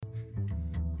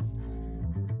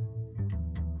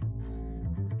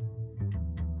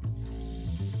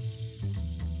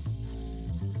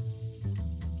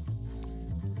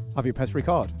Have you pressed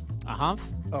record? I have.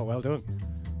 Oh, well done.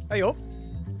 Hey up.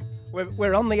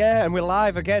 We're on the air and we're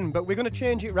live again, but we're going to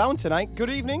change it round tonight. Good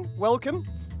evening. Welcome.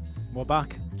 We're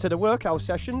back. To the WorkHOUSE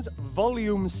Sessions,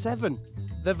 Vol.7.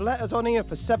 They've let us on here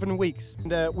for 7 weeks.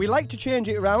 And we like to change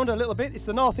it around a little bit. It's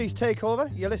the Northeast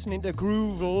Takeover. You're listening to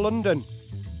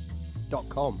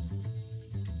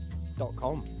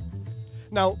groovelondon.com.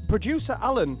 Now, producer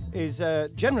Alan is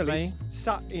generally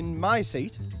sat in my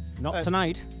seat. Not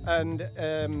tonight. And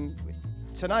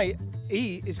tonight,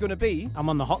 he is going to be... I'm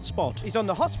on the hot spot. He's on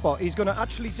the hot spot. He's going to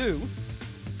actually do...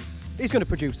 He's going to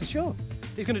produce the show.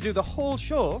 He's going to do the whole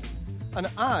show. And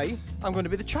I'm going to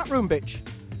be the chat room bitch.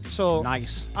 So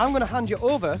nice. I'm going to hand you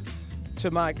over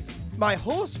to my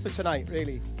host for tonight,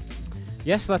 really.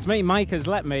 Yes, that's me. Mike has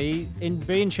let me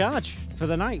be in charge for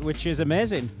the night, which is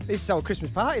amazing. It's our Christmas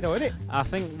party, though, isn't it? I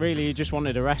think really he just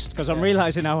wanted a rest, because I'm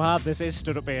realising how hard this is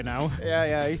stood up here now.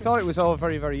 Yeah. He thought it was all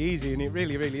very, very easy, and it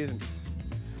really, really isn't.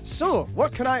 So,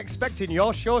 what can I expect in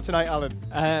your show tonight, Alan?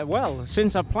 Well,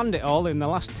 since I've planned it all in the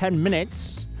last 10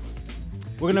 minutes,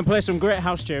 we're going to play some great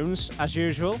house tunes, as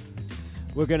usual.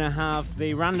 We're going to have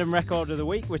the random record of the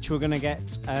week, which we're going to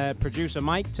get producer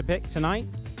Mike to pick tonight.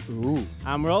 Ooh.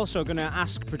 And we're also going to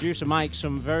ask producer Mike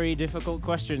some very difficult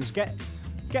questions. Get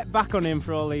back on him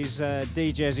for all these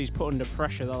DJs he's put under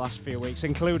pressure the last few weeks,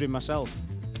 including myself.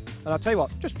 And I'll tell you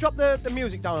what, just drop the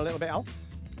music down a little bit, Al.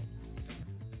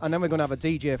 And then we're going to have a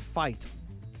DJ fight.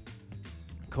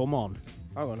 Come on.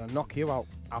 I'm going to knock you out.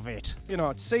 Have it. You know,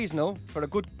 it's seasonal for a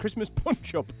good Christmas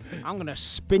punch-up. I'm going to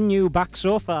spin you back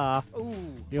so far. Ooh.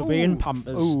 You'll be in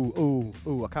Pampers. Ooh,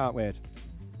 I can't wait.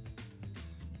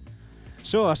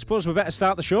 So, I suppose we better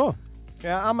start the show.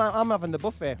 Yeah, I'm having the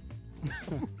buffet.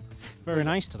 Very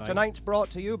nice tonight. Tonight's brought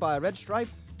to you by Red Stripe,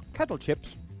 kettle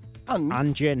chips,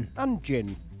 and gin.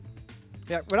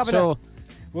 Yeah, we're having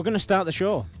we're going to start the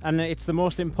show, and it's the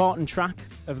most important track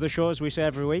of the show, as we say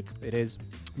every week. It is.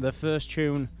 The first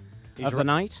tune of the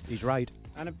night. He's right.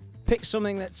 And I picked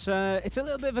something that's it's a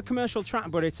little bit of a commercial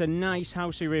track, but it's a nice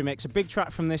housey remix. A big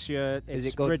track from this year.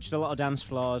 It's bridged a lot of dance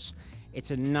floors. It's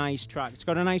a nice track. It's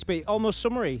got a nice beat, almost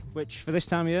summery, which for this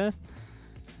time of year,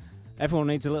 everyone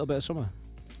needs a little bit of summer.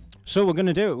 So we're going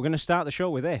to do it. We're going to start the show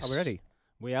with this. Are we ready?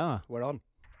 We are. We're on.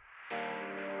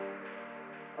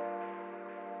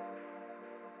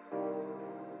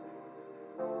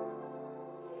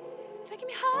 Taking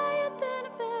me higher than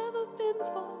I've ever been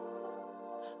before.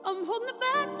 I'm holding it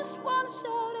back, just wanna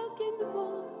shout out, give me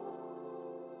more.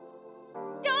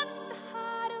 You're just a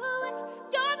hideaway,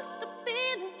 you're just a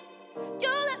feeling. You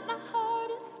let my heart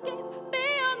escape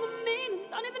beyond the meaning.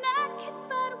 Not even I can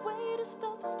find a way to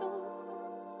stop the storm.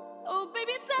 Oh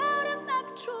baby, it's out of my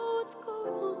control, what's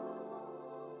going on?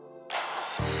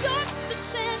 You're just a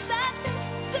chance I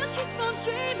take to keep on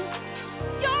dreaming.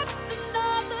 You're just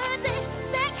another day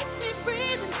that keeps me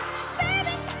breathing.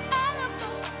 Baby, I love the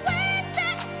way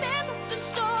that there's something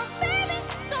sure. Baby,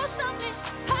 don't stop me,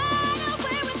 hide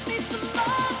away with me some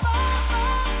more.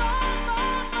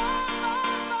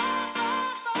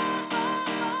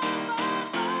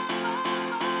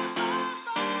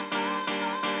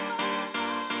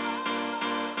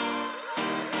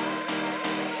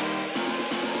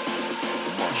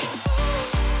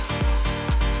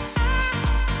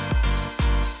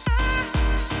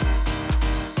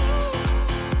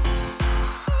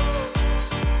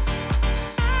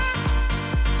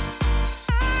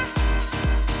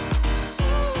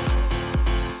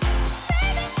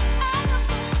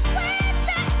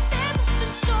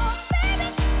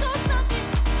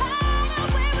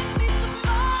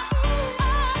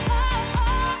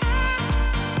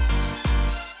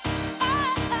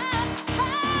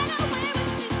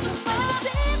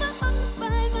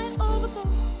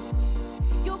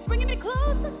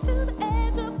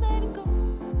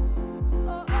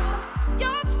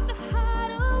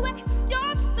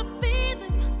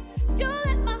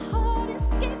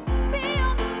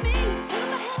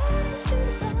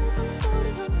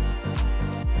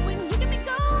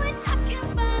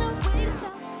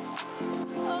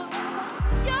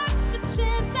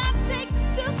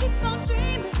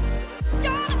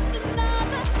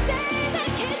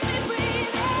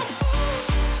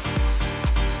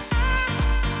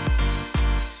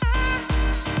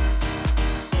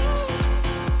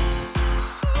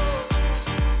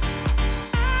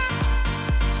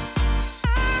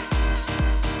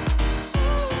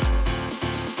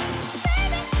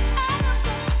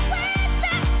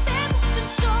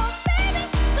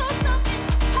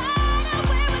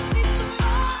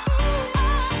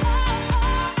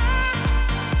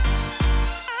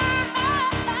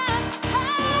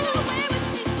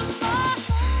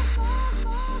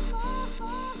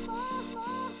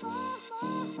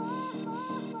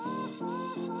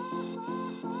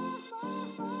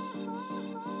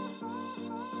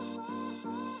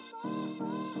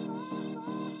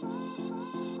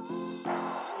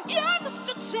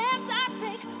 chance I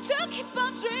take to keep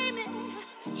on dreaming.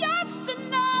 You're just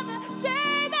another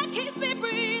day that keeps me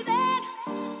breathing.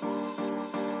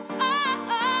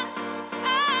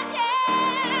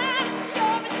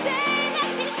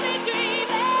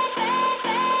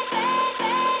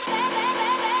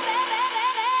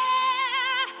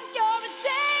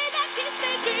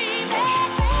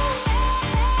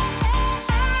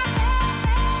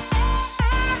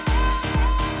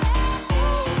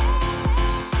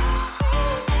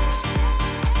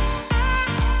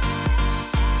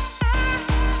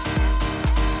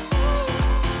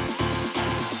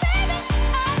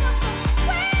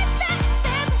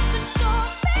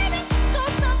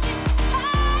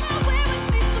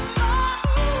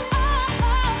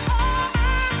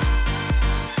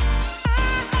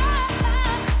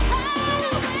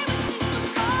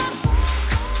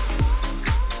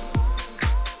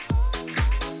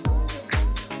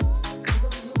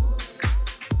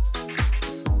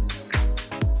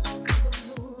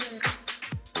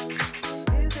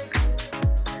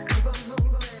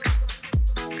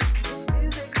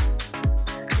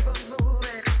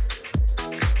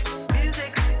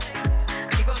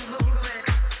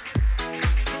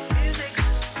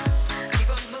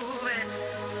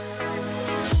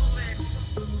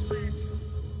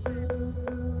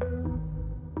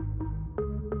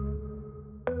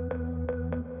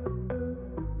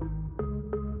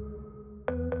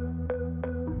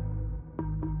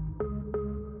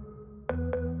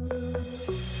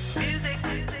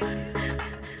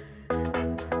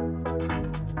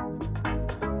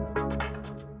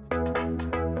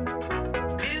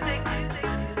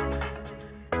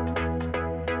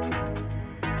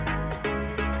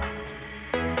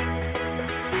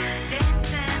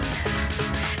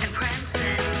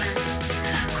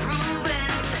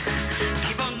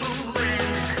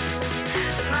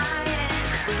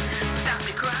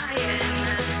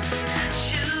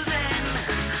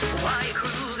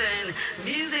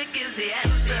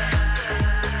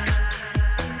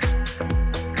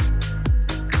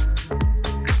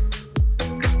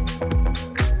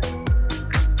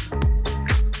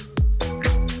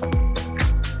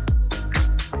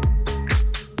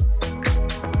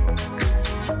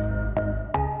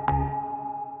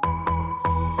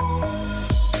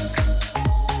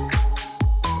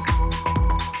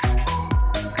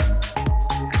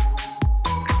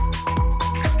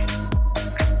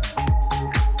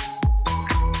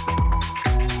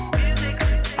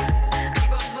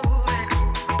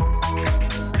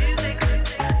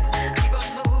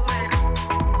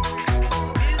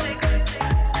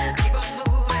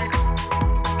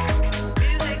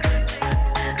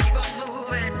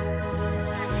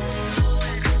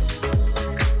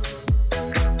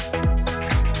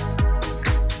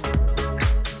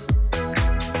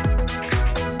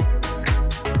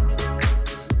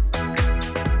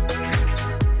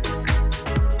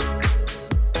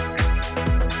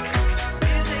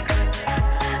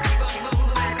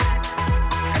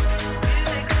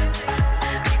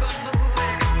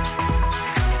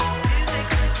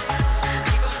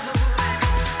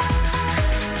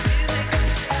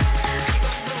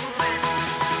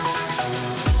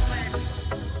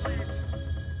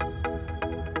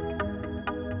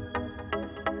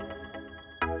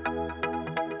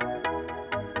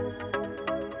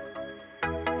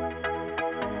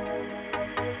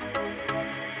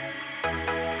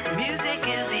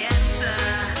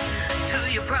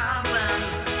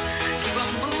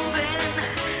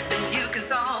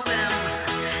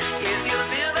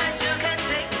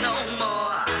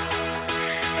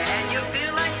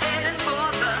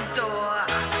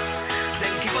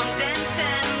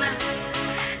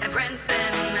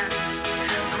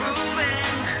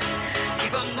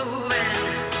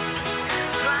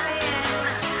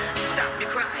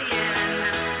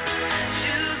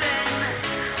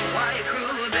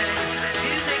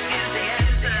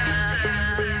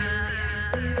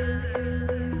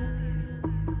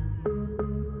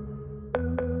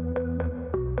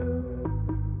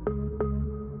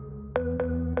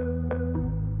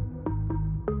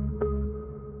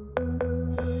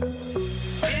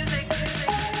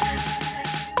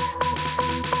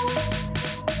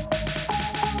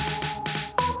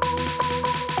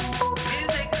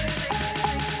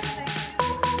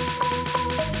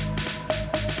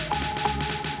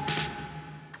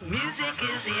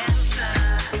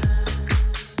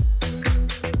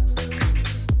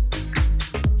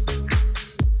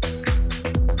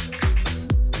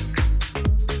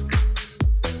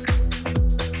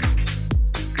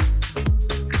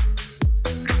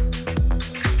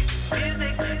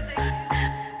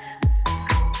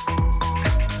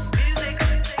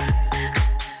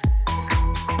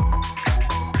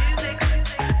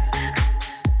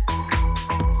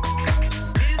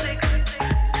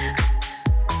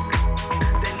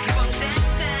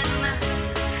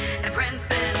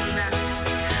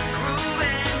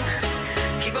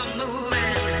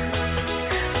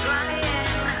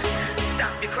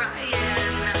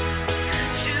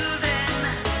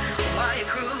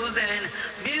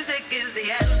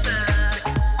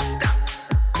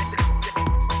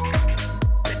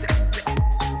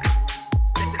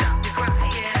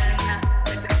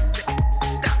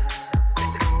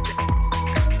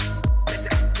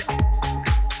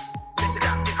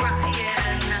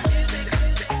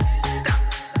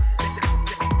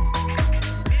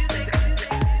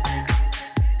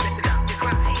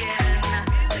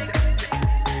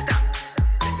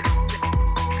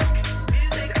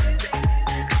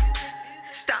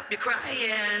 you crying.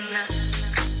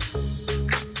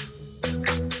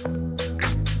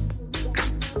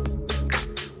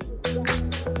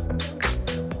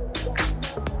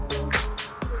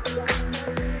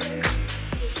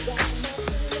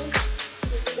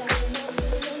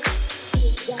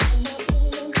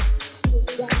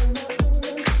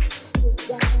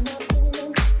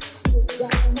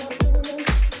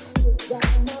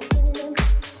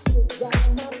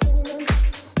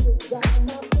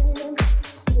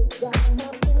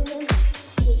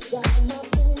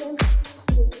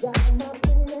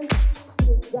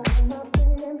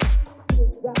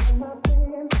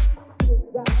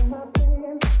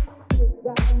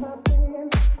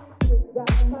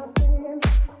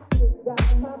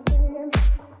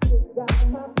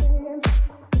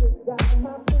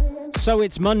 So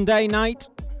it's Monday night.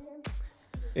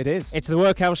 It is. It's the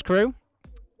Workhouse crew.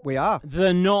 We are.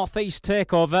 The Northeast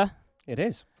Takeover. It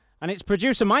is. And it's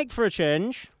producer Mike for a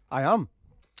change. I am.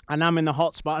 And I'm in the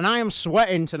hot spot. And I am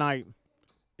sweating tonight.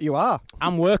 You are.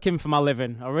 I'm working for my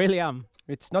living. I really am.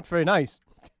 It's not very nice.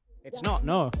 It's not,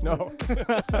 no. No.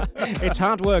 It's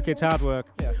hard work, it's hard work.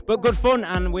 Yeah. But good fun,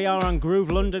 and we are on Groove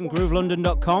London,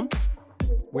 groovelondon.com.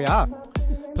 We are.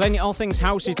 Playing all things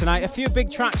housey tonight. A few big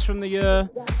tracks from the year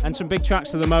and some big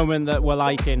tracks at the moment that we're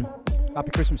liking.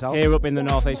 Happy Christmas, Al. Here up in the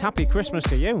Northeast. Happy Christmas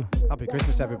to you. Happy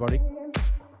Christmas, everybody.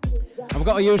 And we've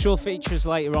got our usual features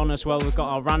later on as well. We've got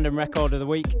our random record of the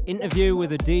week. Interview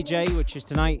with a DJ, which is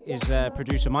tonight, is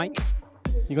producer Mike.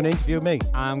 You're going to interview me?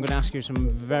 I'm going to ask you some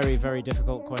very, very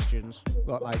difficult questions.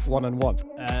 What, like one-on-one?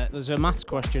 There's a maths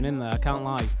question in there, I can't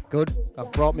lie. Good.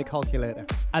 I've brought my calculator.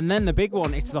 And then the big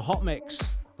one, it's the hot mix.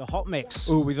 The hot mix.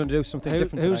 Ooh, we're going to do something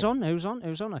different Who's tonight. on?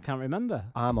 Who's on? I can't remember.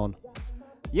 I'm on.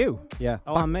 You? Yeah.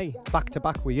 Oh, and me. Back to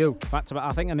back with you. Back to back.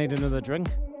 I think I need another drink.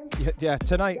 Yeah,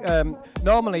 tonight,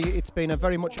 normally it's been a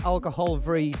very much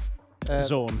alcohol-free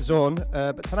zone.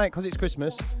 But tonight, because it's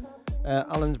Christmas,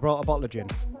 Alan's brought a bottle of gin.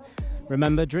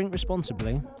 Remember, drink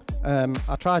responsibly.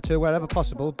 I try to wherever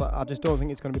possible, but I just don't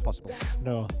think it's going to be possible.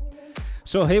 No.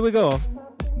 So here we go.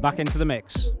 Back into the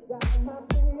mix.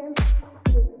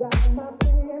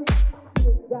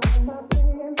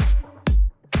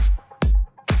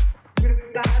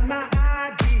 Criticize my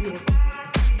idea.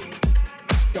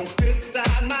 Don't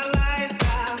criticize my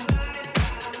lifestyle.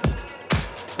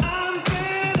 I'm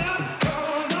fed up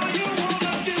 'cause all you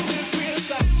wanna do is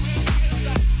criticize.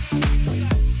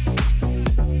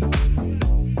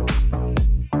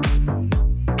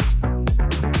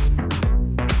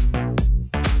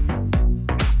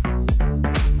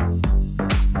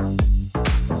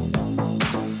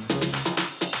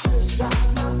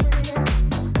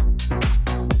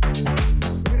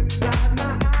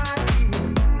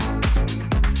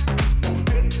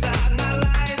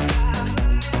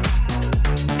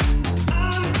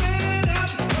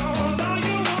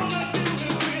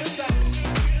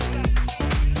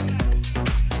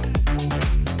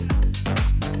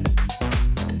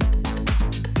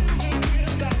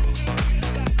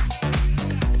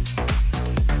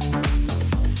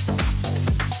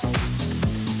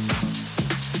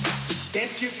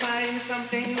 Can't you find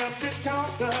something else to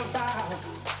talk about?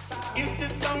 Is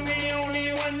this song the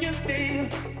only one you sing?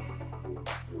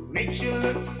 Makes you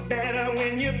look better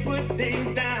when you put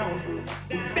things down.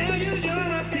 Value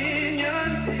your opinion.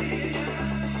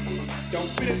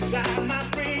 Don't criticize my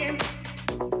friends.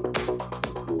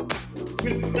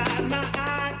 Criticize my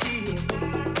ideas.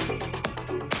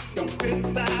 Don't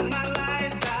criticize my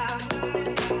lifestyle.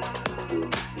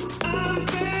 I'm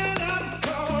fed up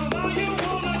 'cause all you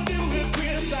wanna do is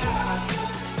criticize.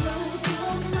 Close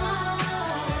your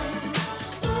mind.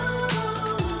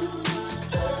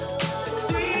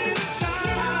 Criticize,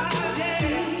 yeah.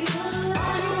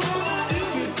 All you wanna do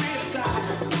is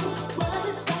criticize. What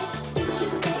is right? You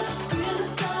can say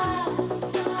criticize.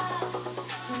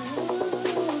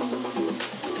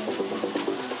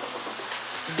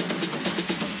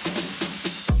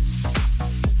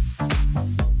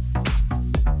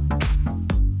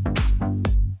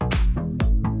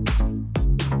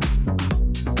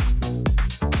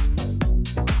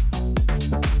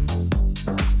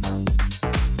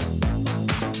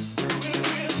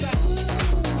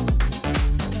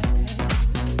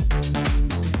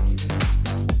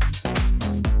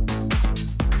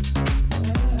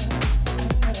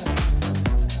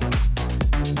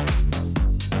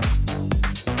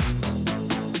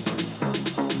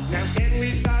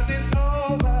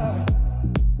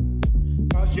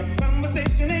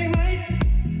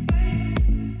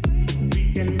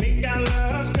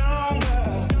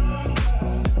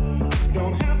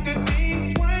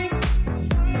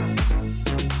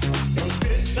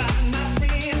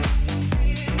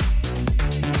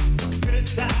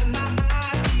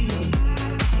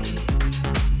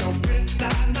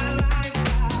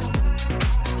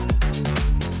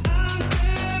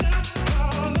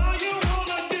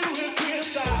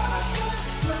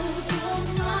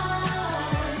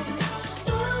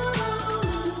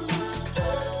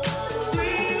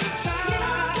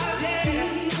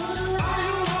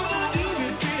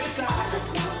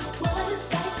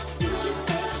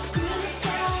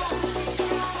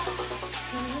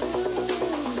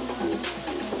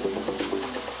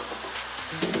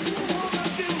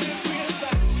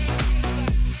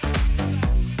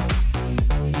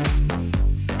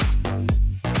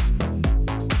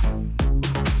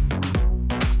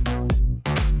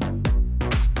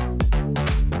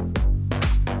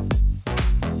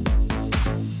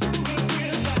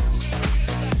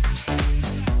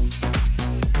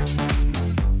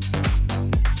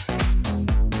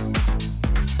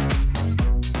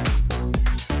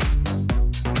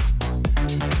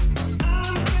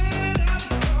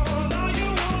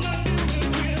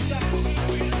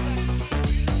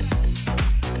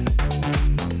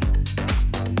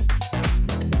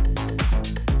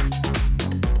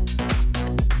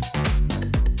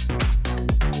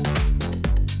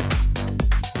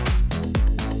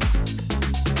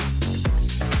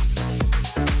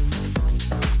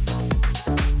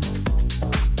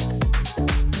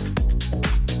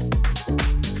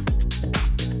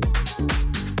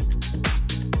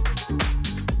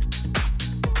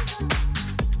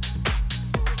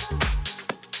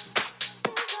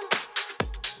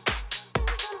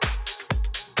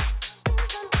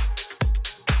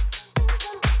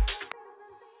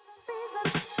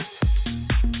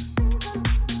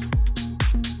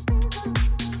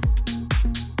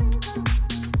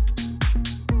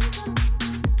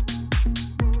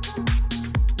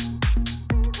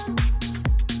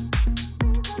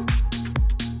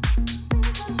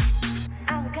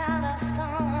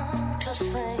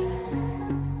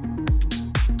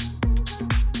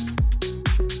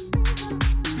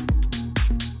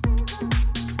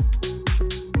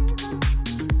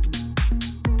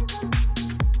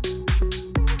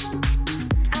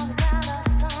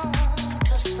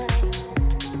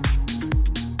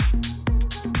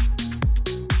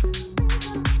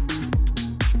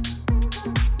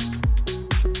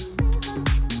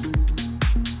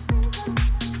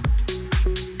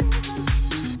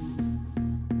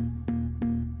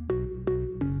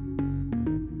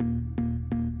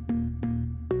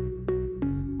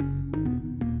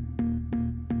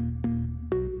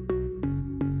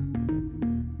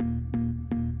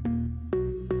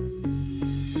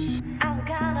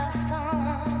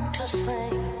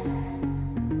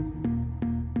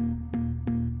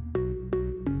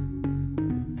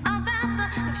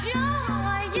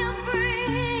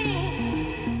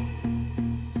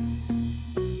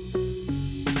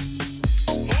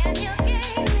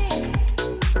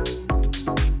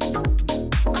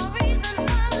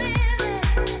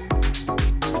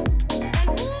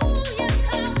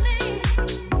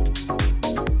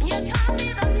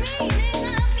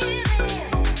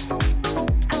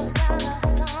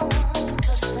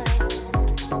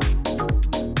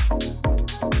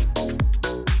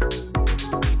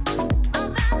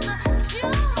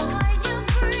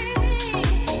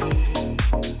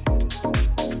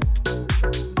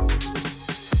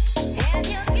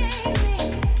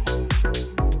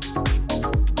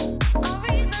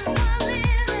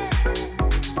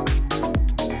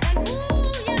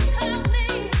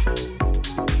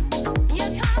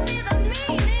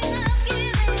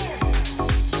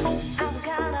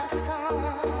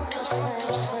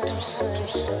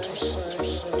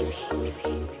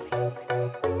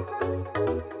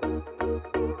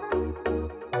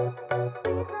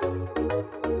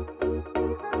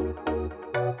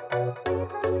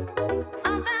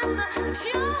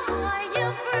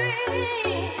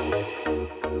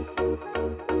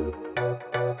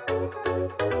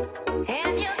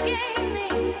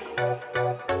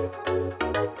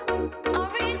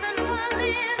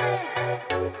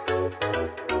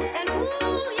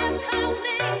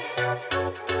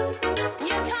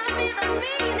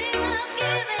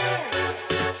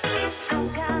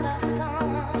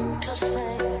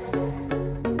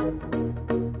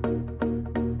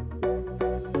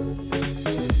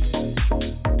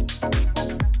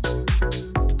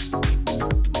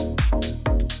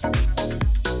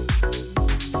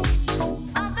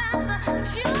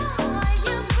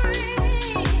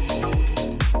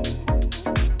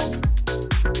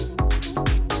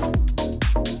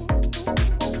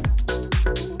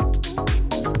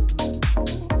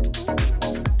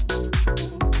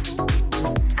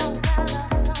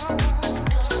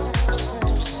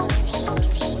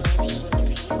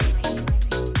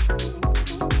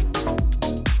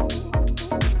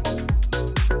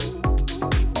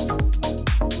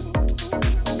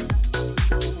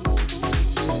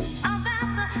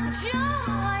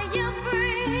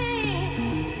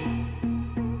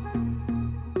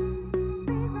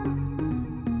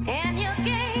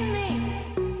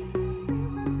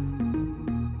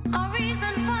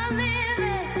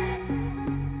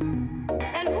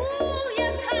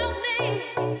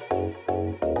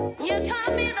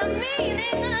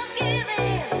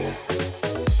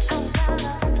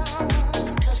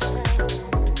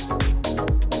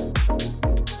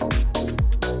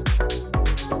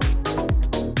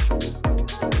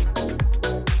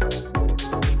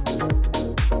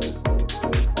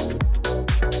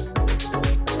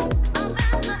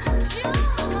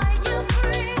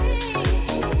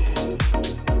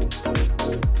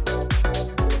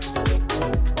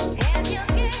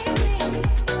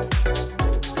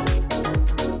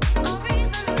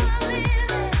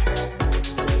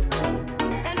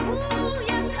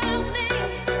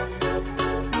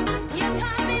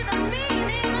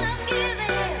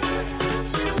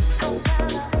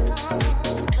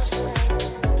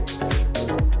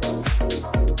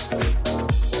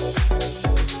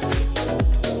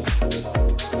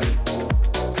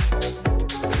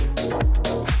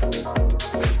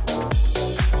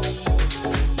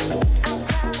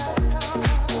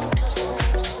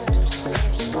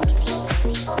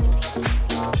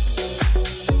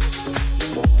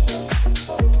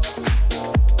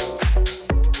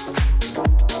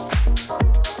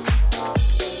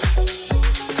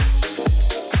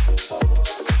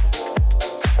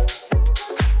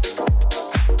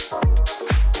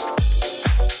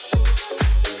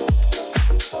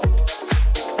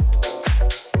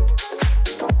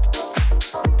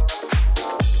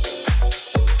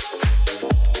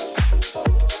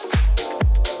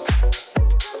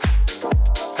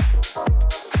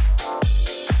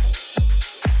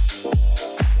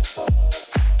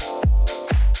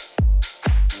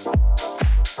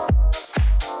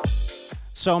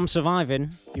 So I'm surviving.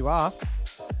 You are.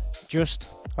 Just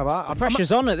The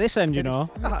pressure's on at this end, you know.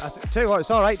 I tell you what,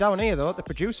 it's all right down here though. The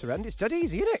producer end, it's dead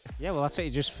easy, isn't it? Yeah, well, that's it. You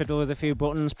just fiddle with a few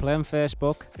buttons, play on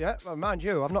Facebook, Yeah, well, mind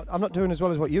you, I'm not doing as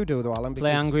well as what you do though, Alan.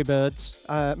 play because, Angry Birds.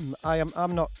 I'm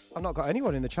not got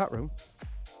anyone in the chat room.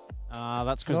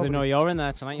 That's because they know you're in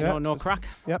there tonight. You know, no crack.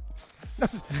 Yep.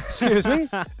 Excuse me.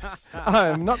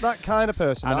 I'm not that kind of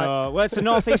person. I know. Well, it's a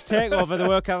Northeast takeover. The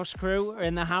Workhouse crew are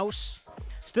in the house.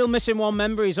 Still missing one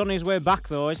member. He's on his way back,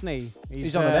 though, isn't he?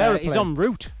 He's on an aeroplane. He's en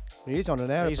route. He's on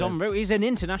an aeroplane. He's en route. He's an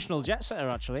international jet setter,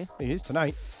 actually. He is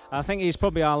tonight. I think he's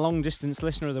probably our long-distance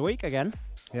listener of the week again.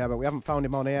 Yeah, but we haven't found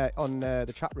him on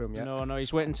the chat room yet. No,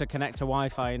 he's waiting to connect to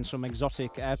Wi-Fi in some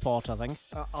exotic airport, I think.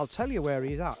 I'll tell you where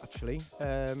he's at, actually.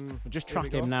 We'll just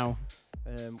track him now.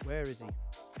 Where is he?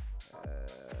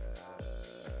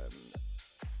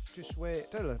 Just wait.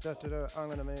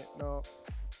 Hang on a minute. No.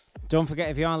 Don't forget,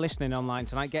 if you are listening online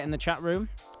tonight, get in the chat room.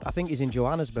 I think he's in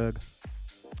Johannesburg.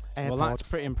 Airport. Well, that's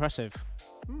pretty impressive.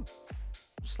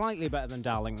 Slightly better than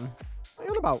Darlington. What are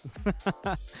you on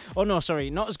about? Oh, no, sorry.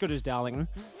 Not as good as Darlington.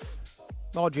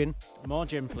 More gin. More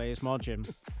gin, please. More gin.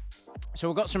 So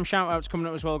we've got some shout-outs coming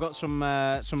up as well. We've got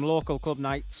some local club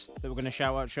nights that we're going to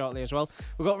shout out shortly as well.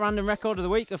 We've got Random Record of the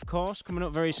Week, of course, coming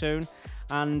up very soon.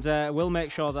 And we'll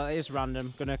make sure that it is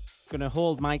random. Gonna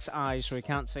hold Mike's eyes so he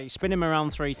can't see. Spin him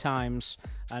around 3 times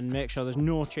and make sure there's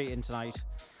no cheating tonight.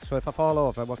 So if I fall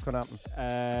over, what's going to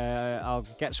happen? I'll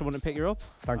get someone to pick you up.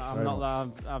 Thank you very much.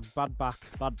 I've bad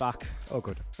back. Oh,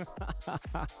 good.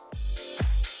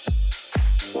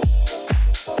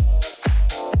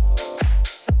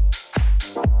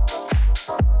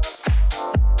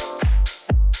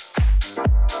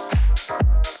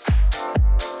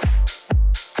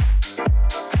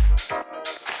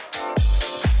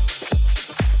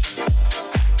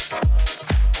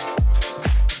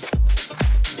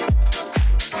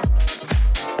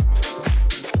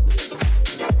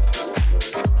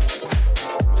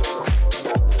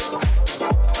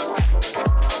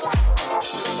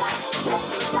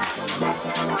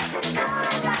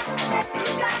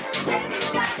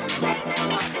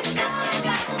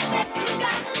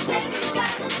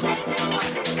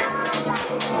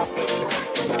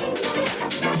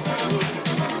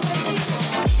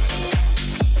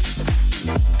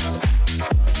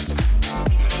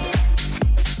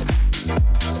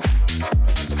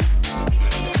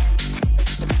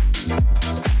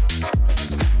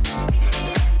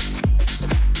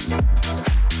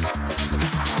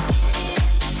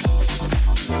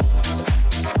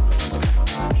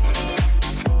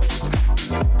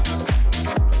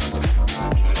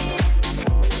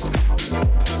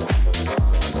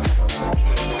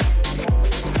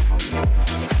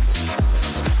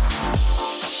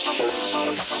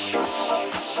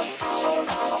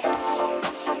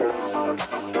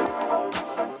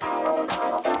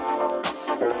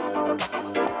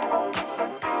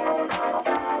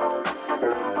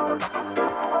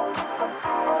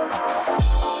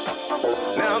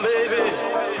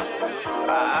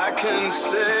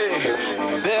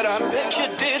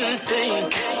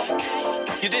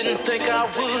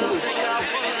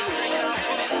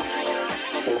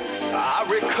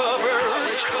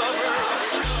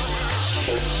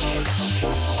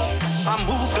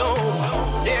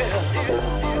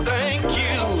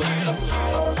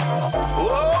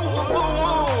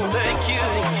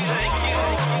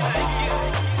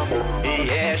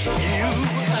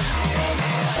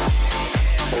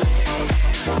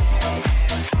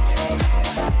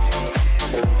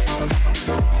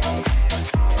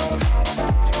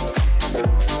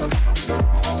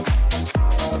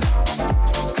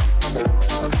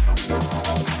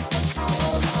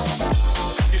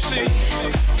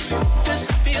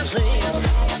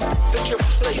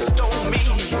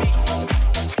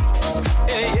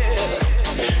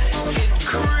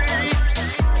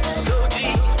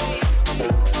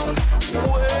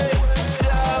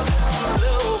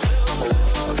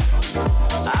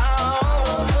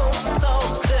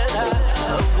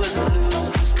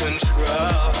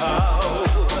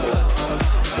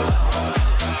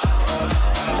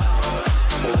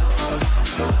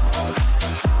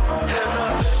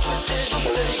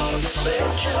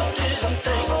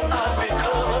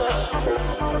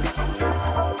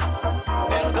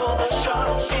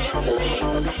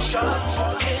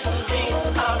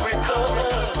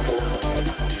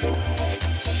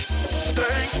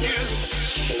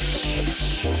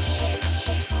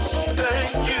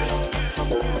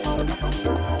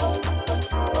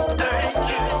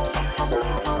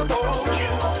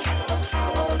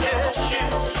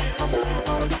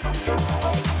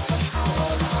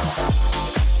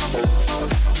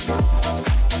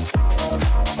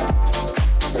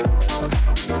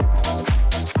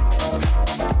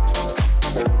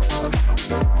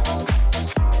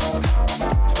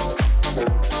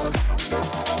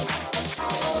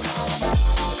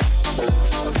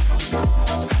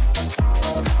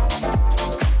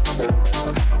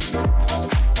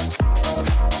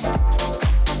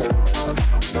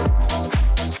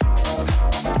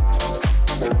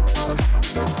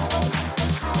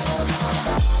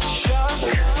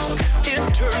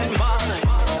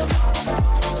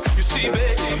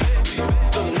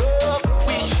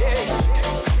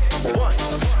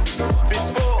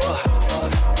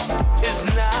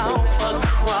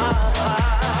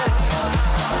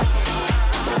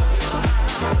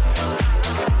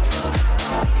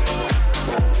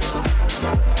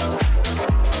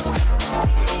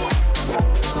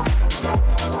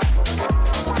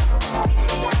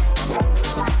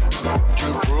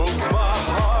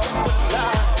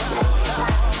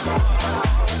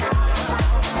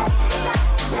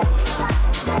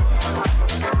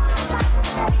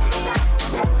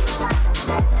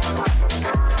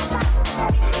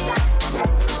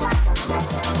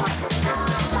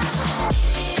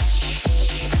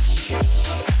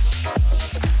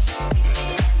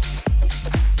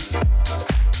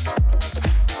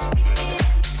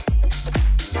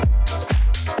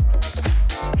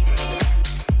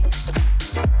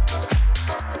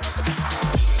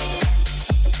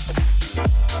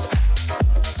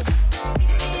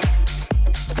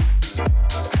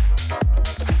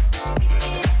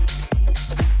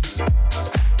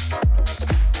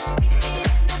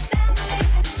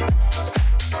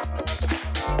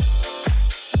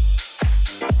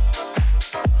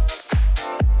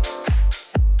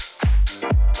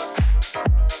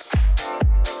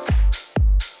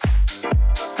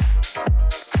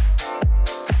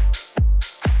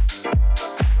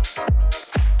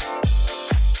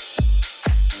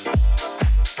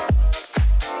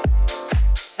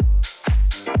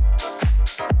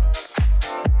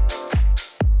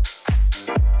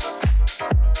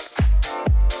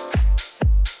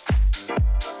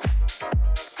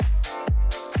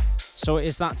 So it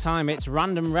is that time. It's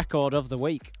random record of the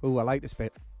week. Ooh, I like this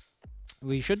bit.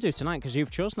 We should do tonight because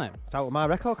you've chosen it. It's out of my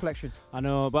record collection. I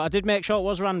know, but I did make sure it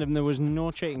was random. There was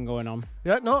no cheating going on.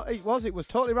 Yeah, no, it was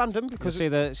totally random because See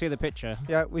the picture.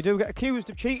 yeah, we do get accused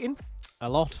of cheating A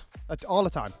lot. all the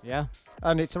time, Yeah.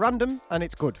 and it's random and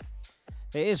it's good.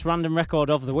 It is random record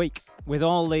of the week with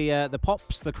all the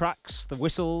pops, the cracks, the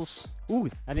whistles, Ooh,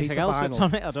 anything piece of else that's vinyl.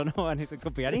 on it. I don't know. Anything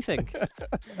could be anything.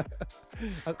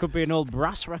 It could be an old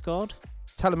brass record.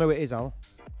 Tell them who it is, Al.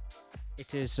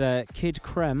 It is Kid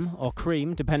Creme or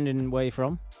Cream, depending where you're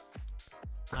from.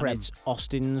 Creme. And it's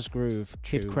Austin's Groove.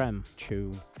 Kid Tune. Creme.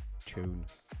 Tune.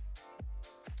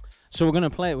 So we're going to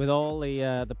play it with all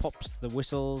the pops, the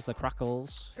whistles, the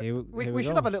crackles. Here We go.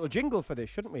 should have a little jingle for this,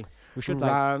 shouldn't we? We should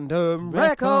Random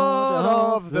record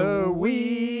of the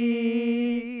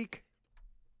week.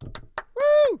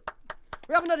 Woo!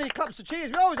 We haven't had any claps or cheers.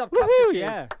 We always have claps Woohoo, or cheers.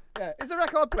 yeah. Yeah. Is the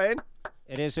record playing?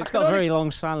 It is. It's I can got a only- very long I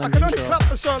silent can only intro. clap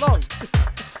for so long.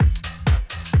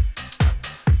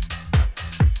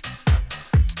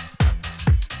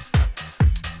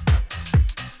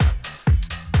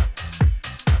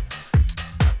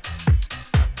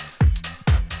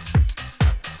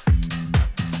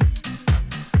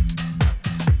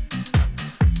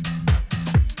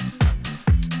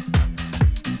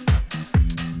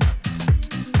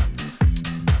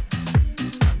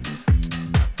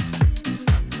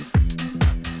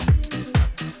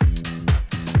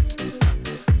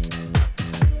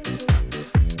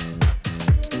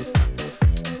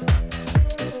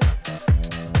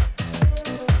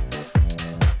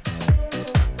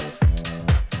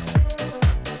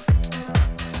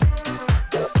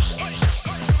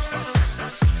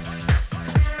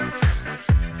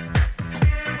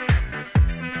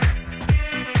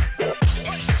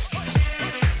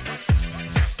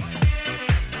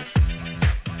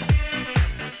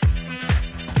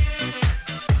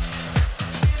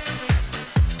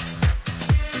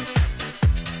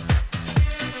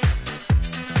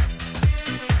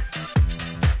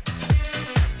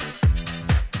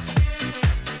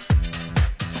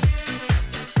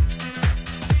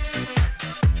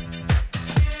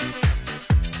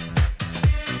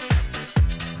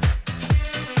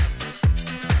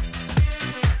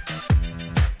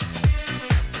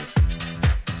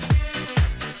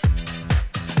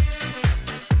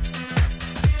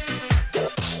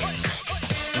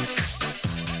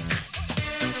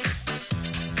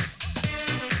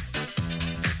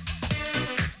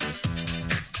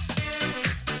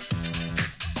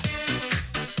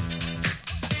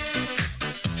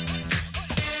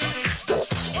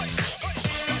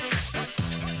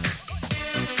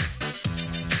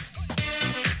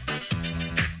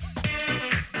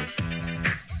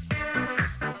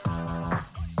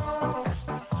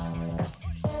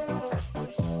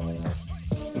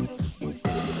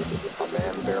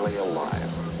 barely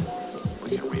alive.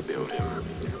 We can rebuild him.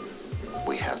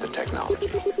 We have the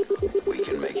technology. We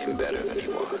can make him better than he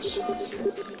was.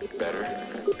 Better,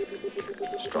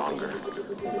 stronger,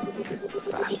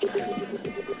 faster,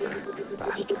 faster,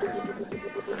 faster,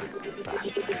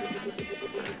 faster,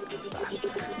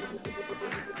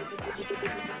 faster.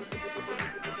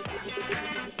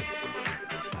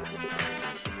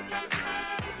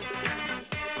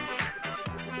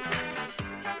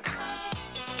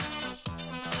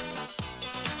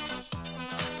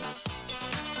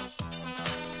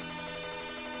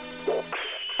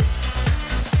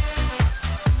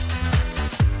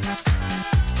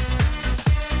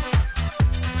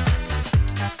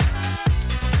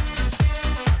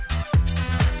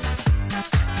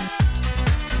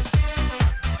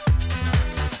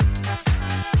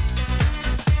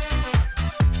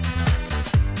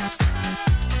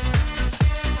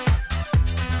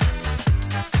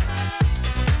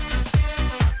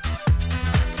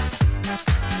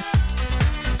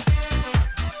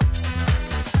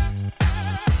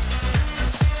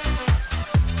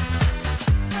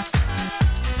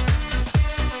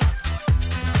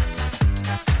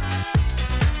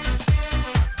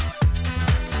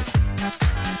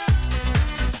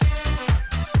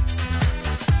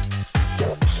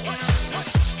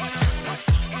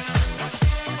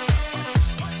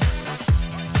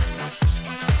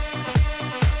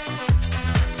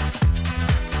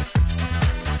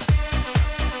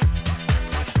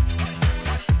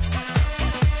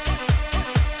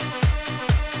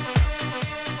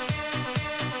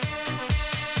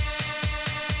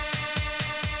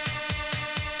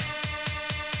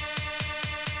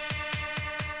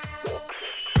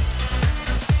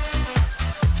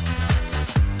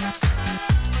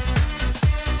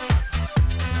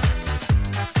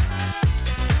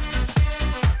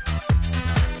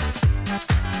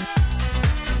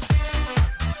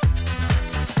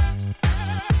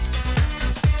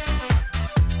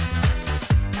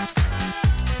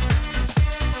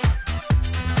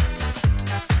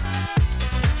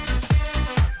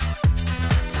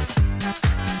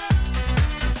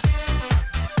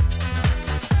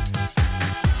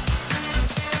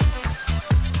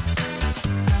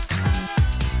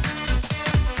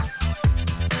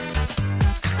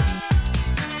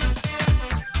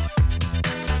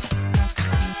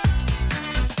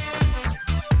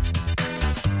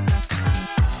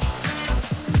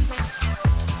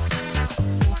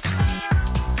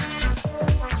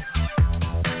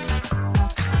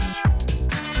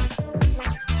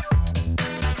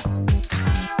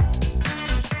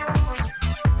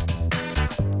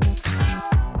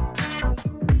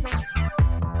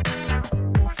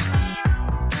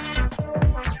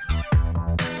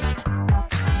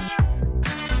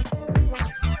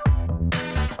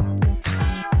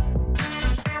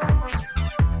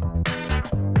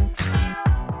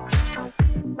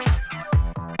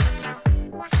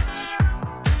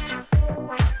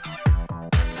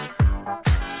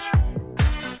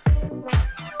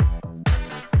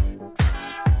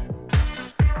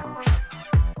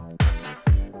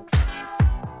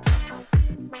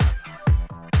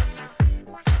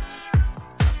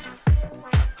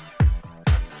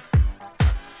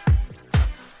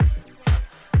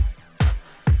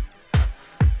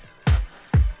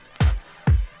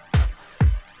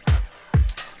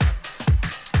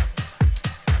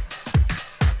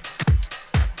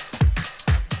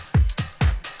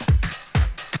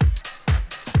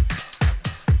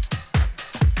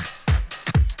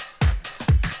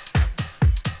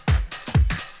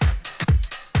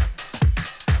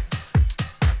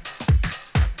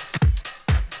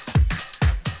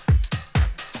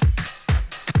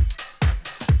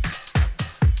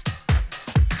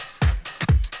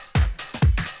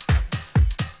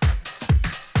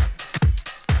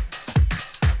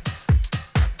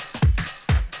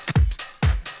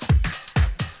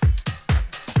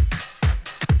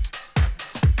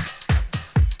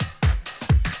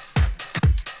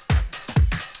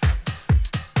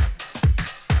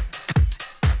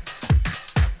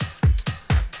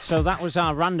 So that was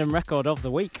our random record of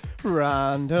the week.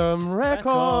 Random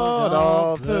record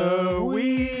of the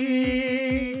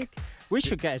week. We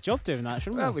should get a job doing that,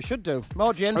 shouldn't we? Well, we should do.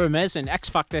 More gin. We're amazing. X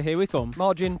Factor, here we come.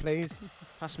 More gin, please.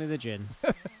 Pass me the gin.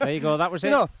 There you go. That was it.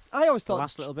 You know, I always The thought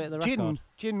last little bit of the record.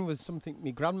 gin was something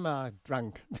my grandma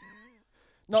drank.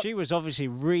 She was obviously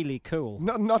really cool.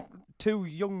 Not two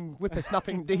young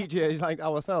whippersnapping DJs like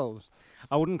ourselves.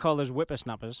 I wouldn't call us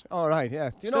whippersnappers. All right, yeah.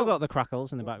 Do you Still know? got the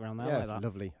crackles in the background there. Yeah, like it's that.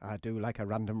 lovely. I do like a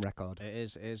random record. It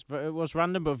is. But it was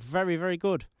random, but very, very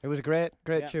good. It was a great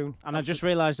Yeah. tune. And I just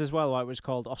realised as well why it was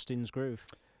called Austin's Groove.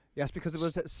 Yes, because it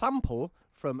was a sample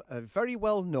from a very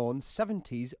well-known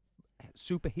 70s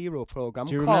superhero program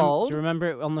Do you called... remember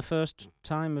it on the first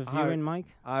time of viewing, Mike?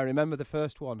 I remember the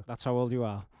first one. That's how old you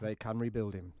are. They can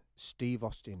rebuild him. Steve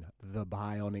Austin, the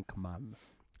Bionic Man.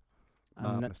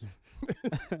 And, Marvellous.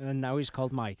 and now he's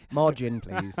called Mike. More gin,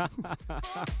 please.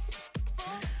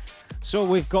 So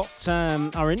we've got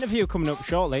our interview coming up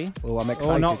shortly. Oh, I'm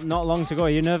excited. Oh, not long to go. Are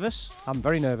you nervous? I'm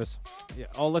very nervous. Yeah,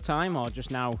 all the time or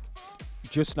just now?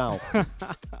 Just now.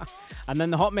 And then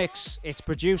the hot mix, it's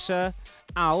producer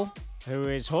Al, who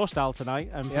is host Al tonight,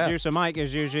 and producer Mike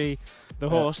is usually the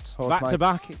host back to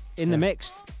back in the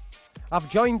mix. I've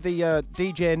joined the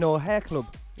DJ No Hair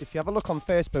Club. If you have a look on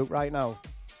Facebook right now,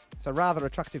 it's a rather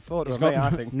attractive photo He's of got me, I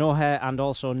think. no hair and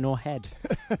also no head.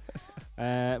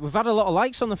 We've had a lot of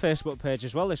likes on the Facebook page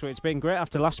as well this week. It's been great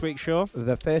after last week's show.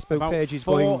 The Facebook About page is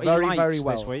 40 going very, likes very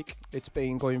well. this week. It's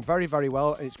been going very, very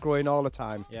well, and it's growing all the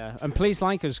time. Yeah, and please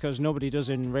like us because nobody does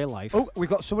in real life. Oh, we've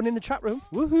got someone in the chat room.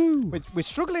 Woohoo! We're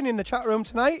struggling in the chat room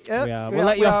tonight. Yeah, We are. We'll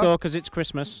let you off though because it's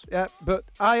Christmas. Yeah, but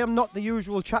I am not the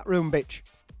usual chat room bitch.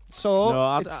 So No,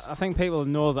 I think people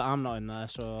know that I'm not in there,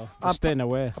 so they're staying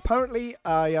away. apparently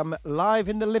I am live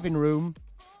in the living room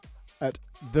at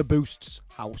the Boost's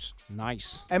house.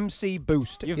 Nice. MC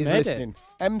Boost You've is made it. listening.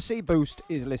 MC Boost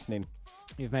is listening.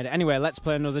 You've made it. Anyway, let's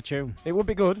play another tune. It would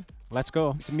be good. Let's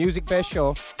go. It's a music-based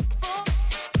show.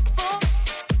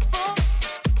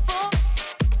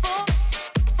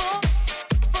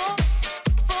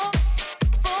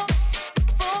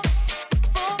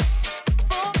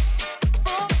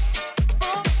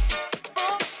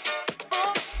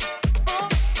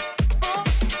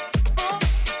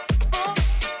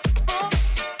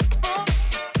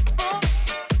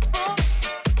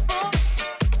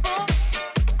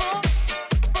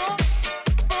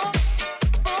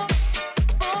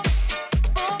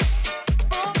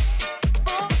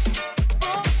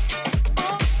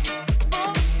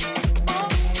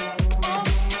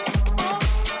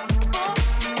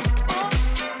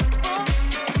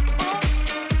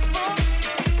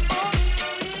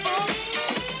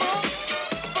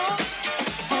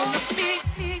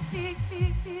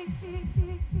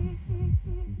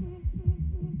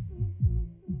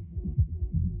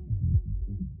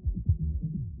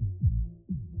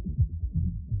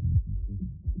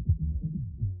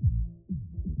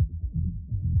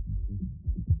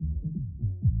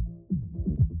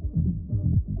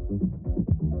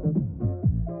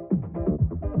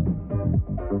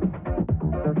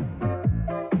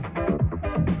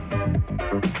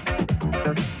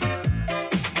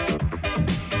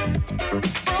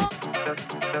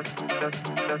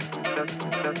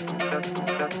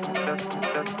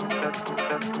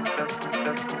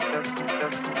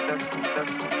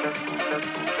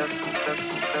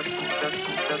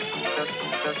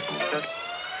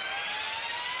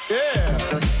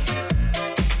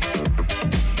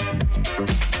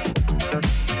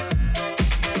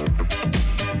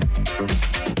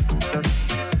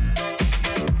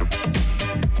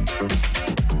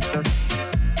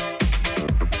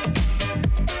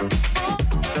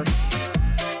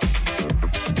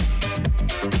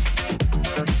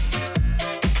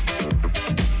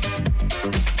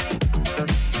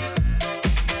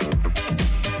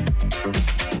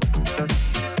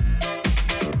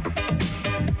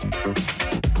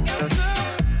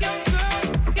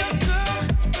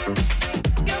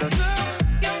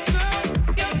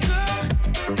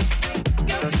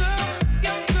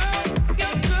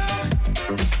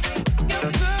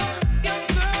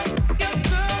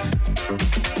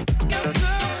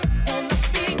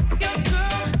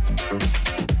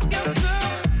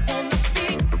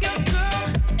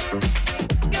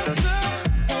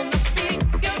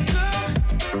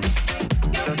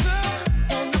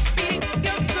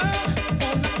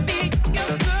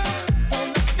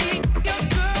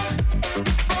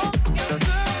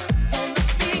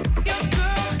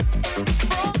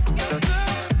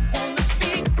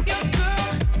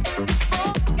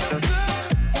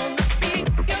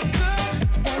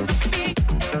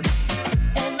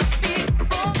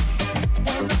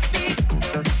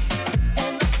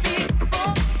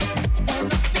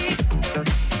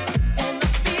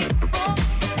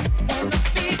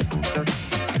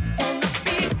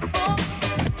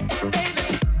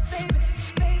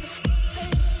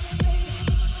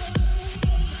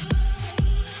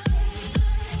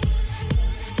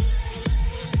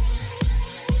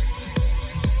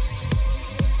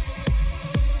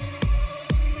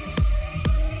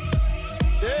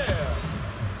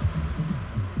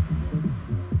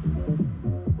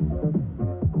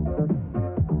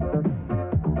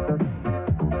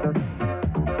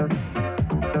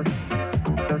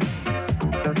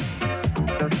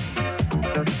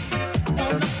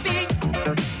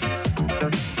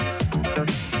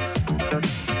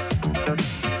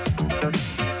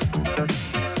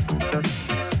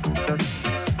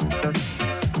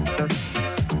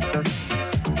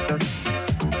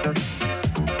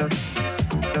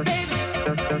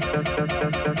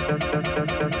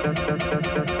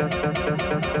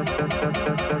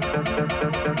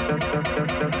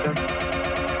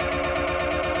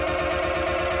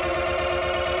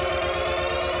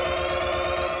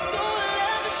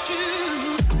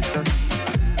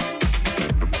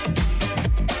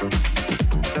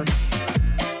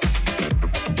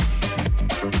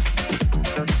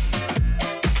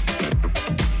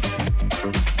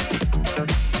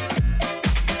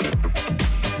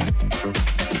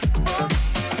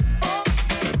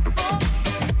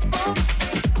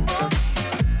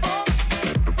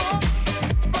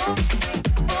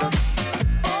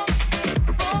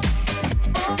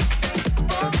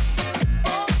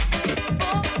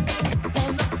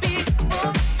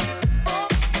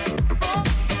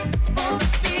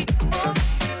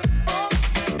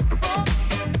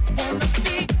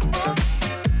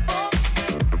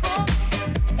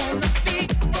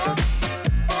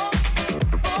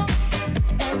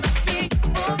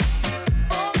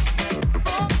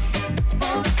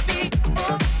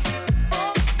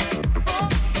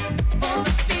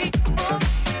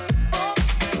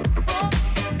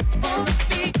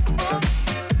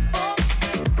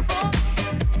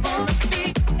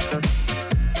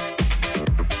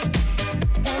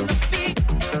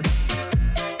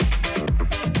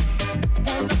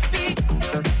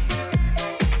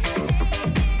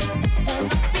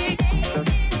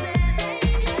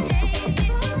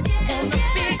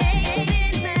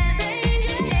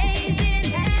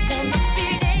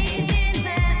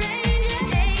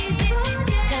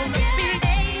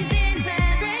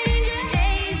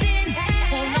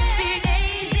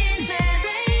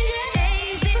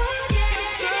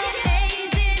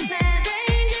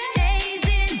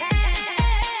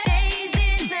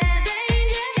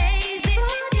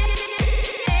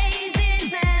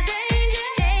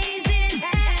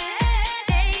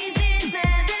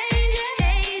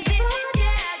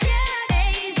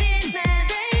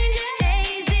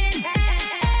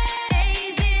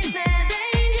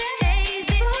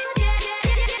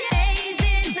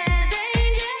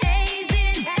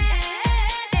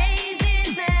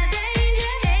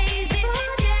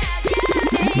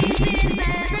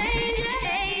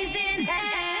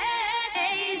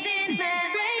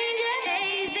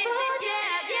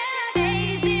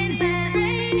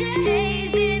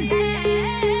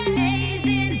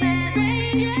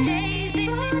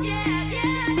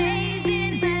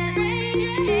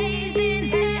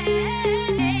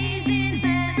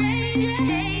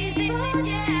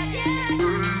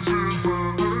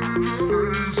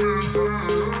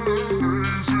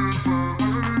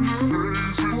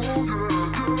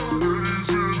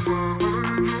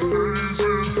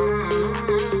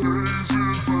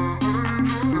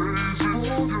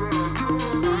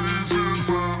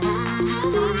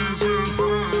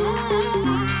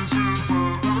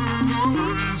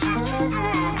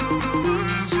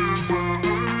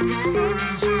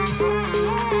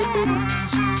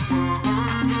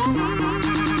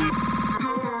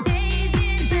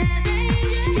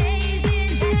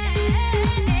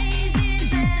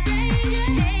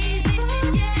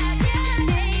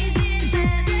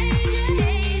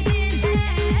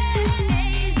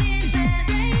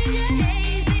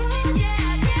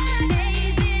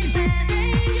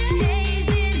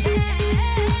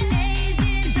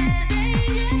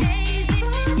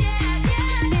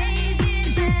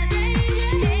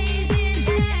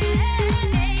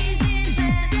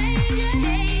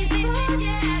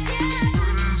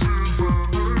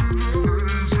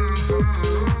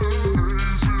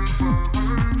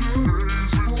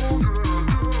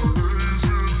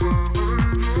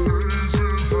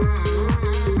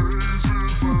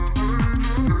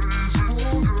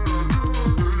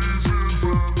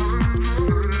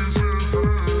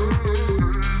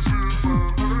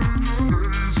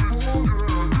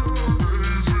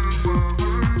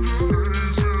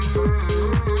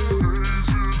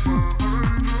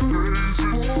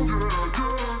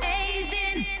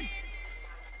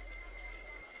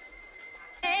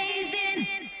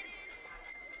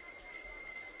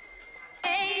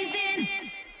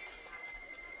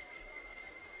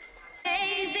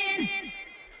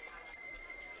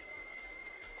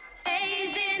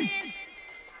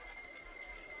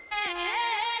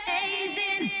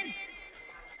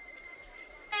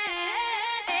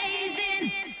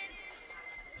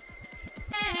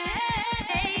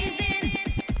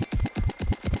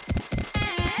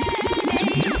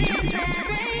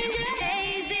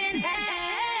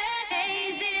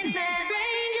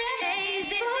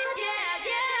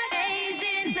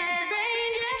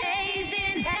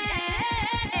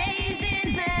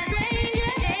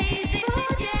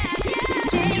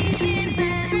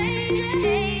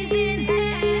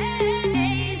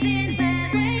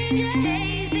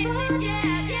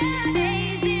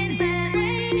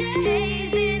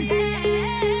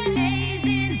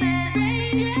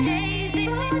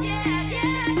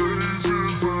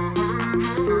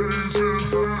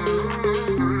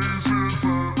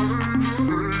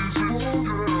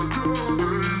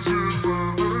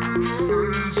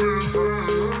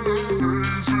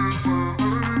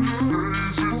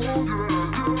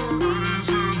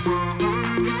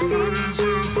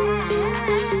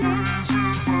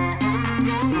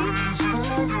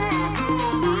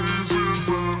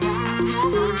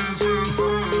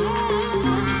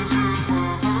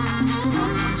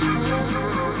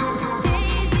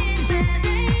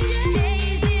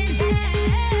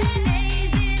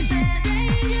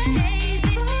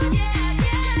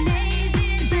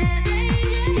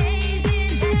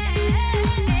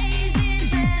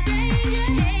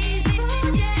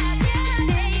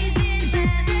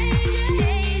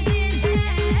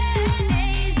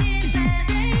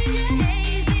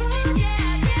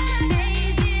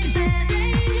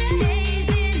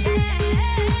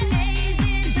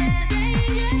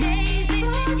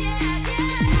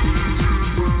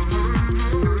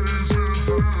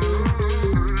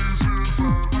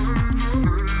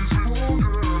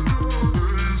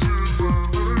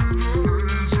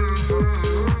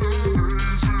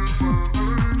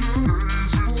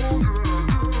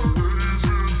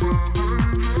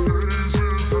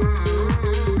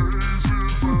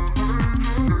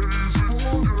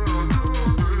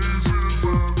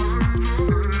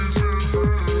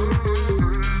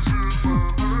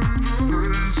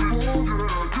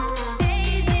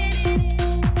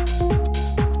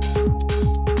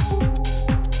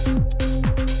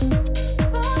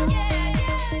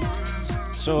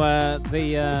 So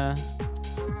the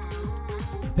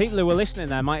people who were listening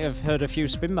there might have heard a few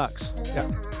spinbacks. Yeah.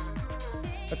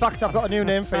 In fact, I've got a new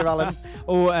name for you, Alan.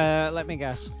 Let me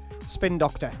guess. Spin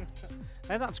Doctor.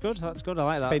 Hey, that's good. That's good. I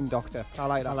like that. Spin Doctor. I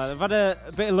like that. I've had a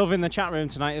bit of love in the chat room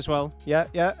tonight as well. Yeah,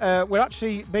 yeah. We're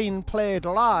actually being played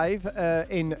live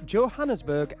in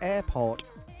Johannesburg Airport.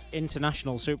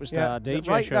 International superstar DJ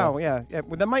right show. now, yeah.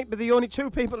 Well, there might be the only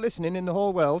 2 people listening in the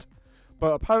whole world,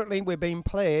 but apparently we're being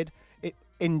played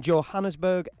in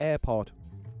Johannesburg Airport.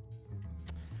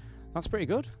 That's pretty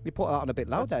good. You put that on a bit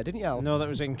loud there, didn't you, Al? No, that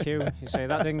was in queue. You say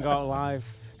that didn't go live.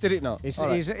 Did it not? He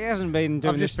hasn't been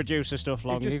doing this just- producer stuff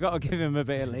long. You've got to give him a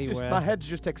bit of leeway. My head's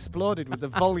just exploded with the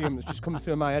volume that's just come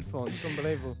through my headphones. It's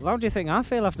unbelievable. How do you think I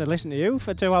feel after listening to you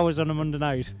for 2 hours on a Monday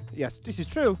night? Yes, this is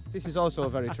true. This is also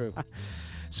very true.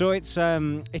 So it's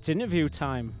interview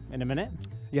time in a minute.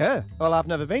 Yeah. Well, I've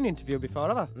never been interviewed before,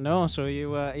 have I? No, so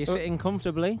you're sitting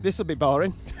comfortably. This will be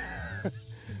boring.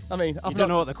 I mean, You don't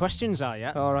know what the questions are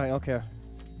yet. All right. Okay.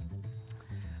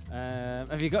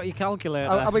 Have you got your calculator?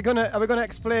 Are we gonna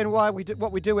explain why we do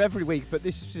what we do every week? But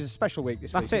this is a special week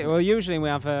this week. That's it. Well, usually we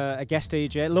have a guest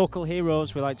DJ, local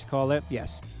heroes we like to call it.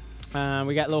 Yes.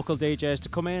 We get local DJs to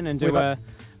come in and do We've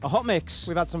a hot mix.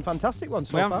 We've had some fantastic ones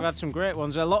so We have far. had some great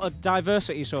ones. A lot of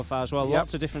diversity so far as well. Yep.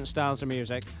 Lots of different styles of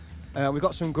music. We've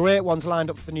got some great ones lined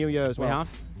up for the new year as well.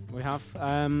 We have.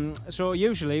 So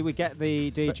usually we get the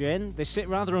DJ in. They sit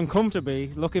rather uncomfortably,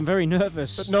 looking very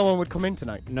nervous. But no one would come in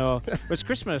tonight. No. But it's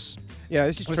Christmas. Yeah,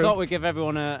 this is We true. thought we'd give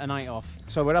everyone a night off.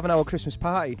 So we're having our Christmas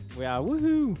party. We are.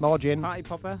 Woohoo. More gin. Party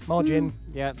popper. More gin.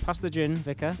 Yeah, pass the gin,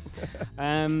 Vicar.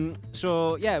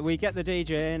 So yeah, we get the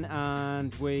DJ in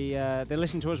and they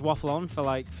listen to us waffle on for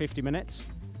like 50 minutes.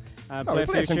 We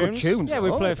play some good tunes. Yeah,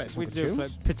 though. we do play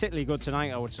particularly good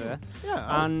tonight, I would say.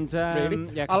 Yeah. And really?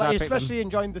 yeah, 'cause I I picked especially them.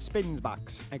 enjoying the spins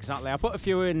backs. Exactly. I put a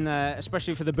few in,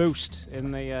 especially for the boost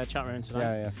in the chat room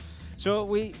tonight. Yeah. So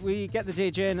we get the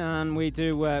DJ in and we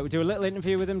do a little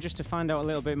interview with them just to find out a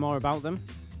little bit more about them.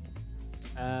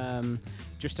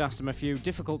 Just ask them a few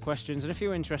difficult questions and a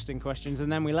few interesting questions,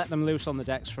 and then we let them loose on the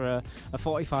decks for a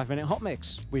 45-minute hot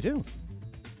mix. We do.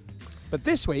 But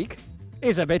this week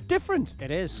is a bit different.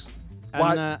 It is.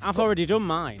 Why- And I've already done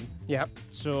mine, Yeah.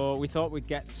 so we thought we'd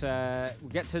get to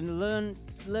learn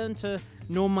to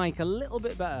know Mike a little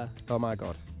bit better, Oh my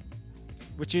God.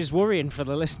 which is worrying for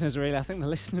the listeners. Really, I think the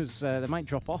listeners they might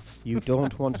drop off. You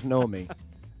don't want to know me.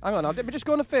 Hang on, let me just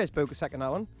go on to Facebook a second,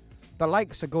 Alan. The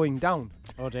likes are going down.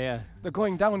 Oh dear, They're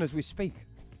going down as we speak.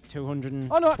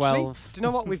 212. Oh no, actually, do you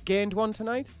know what? We've gained one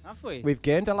tonight. Have we? We've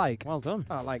gained a like. Well done.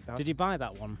 I like that. Did you buy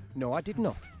that one? No, I did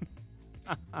not.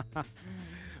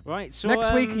 Right. So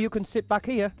Next week you can sit back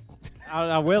here.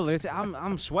 I will.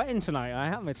 I'm sweating tonight. I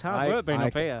am. It's hard work being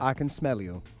up here. I can smell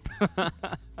you.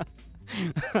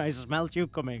 I smelled you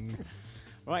coming.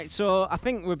 Right. So I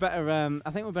think we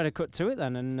better cut to it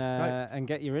then and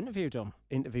get your interview done.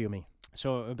 Interview me.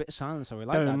 So a bit of silence. So we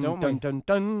like that, don't dun, we? dun,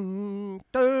 dun,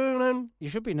 dun, dun. You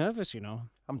should be nervous, you know.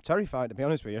 I'm terrified, to be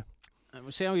honest with you.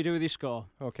 We'll see how you do with your score.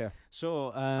 Okay. So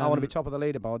I want to be top of the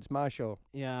leaderboard. It's my show.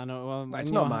 Yeah, I know. Well, It's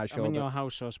in not your my show, I'm in but- your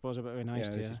house, so I suppose I better be nice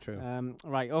Yeah, to this you. is true.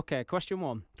 Right. Okay. Question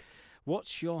 1.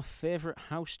 What's your favourite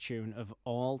house tune of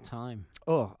all time?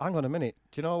 Oh, hang on a minute.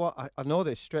 Do you know what? I know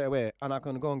this straight away, and I'm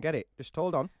going to go and get it. Just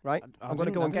hold on, right? I'm going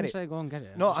to go and get it. Say go and get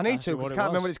it. No, just I need asked to you because I it can't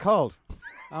remember what was. it's called.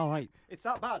 Oh, right. It's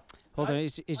that bad. Hold on.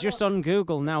 Right. He's just on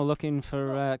Google now looking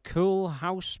for cool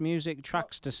house music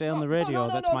tracks to say on the radio.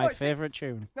 That's my it's it. favourite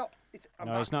tune. No, I'm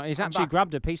No, back. it's not. He's I'm actually back.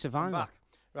 grabbed a piece of I'm vinyl. back.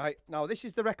 Right, now this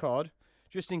is the record,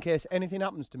 just in case anything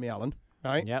happens to me, Alan.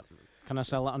 Right? Yep. Can I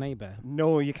sell that on eBay?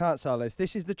 No, you can't sell this.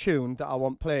 This is the tune that I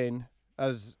want playing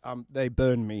as they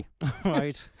burn me.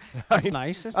 Right. That's Right.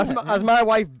 nice, isn't it? As my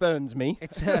wife burns me.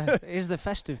 It is the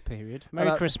festive period. Merry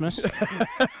I- Christmas.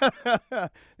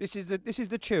 This is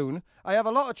the tune. I have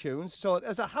a lot of tunes. So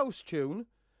as a house tune,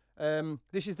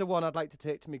 this is the one I'd like to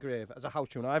take to my grave as a house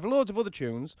tune. I have loads of other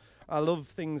tunes. I love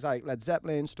things like Led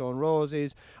Zeppelin, Stone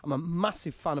Roses. I'm a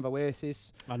massive fan of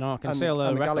Oasis. I know. I can and, see all the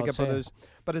and the Gallagher records here. Brothers.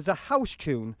 But as a house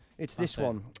tune, it's That's this it.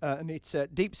 one, and it's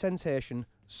Deep Sensation,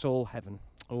 Soul Heaven.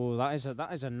 Oh, that is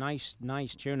a nice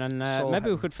tune, and Soul maybe we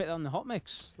Heaven. could fit that on the hot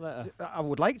mix later. I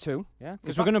would like to. Yeah, In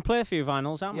because we're fact- going to play a few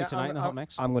vinyls, aren't we, Yeah, tonight in the hot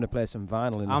mix? I'm going to play some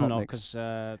vinyl in the I'm hot not, mix. because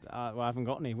I haven't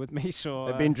got any with me. So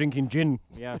They've been drinking gin.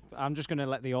 yeah, I'm just going to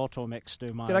let the auto mix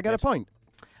do my. Did I get a bit. point?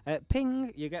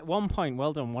 Ping, you get 1 point.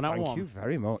 Well done, one out of Thank one. you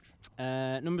very much.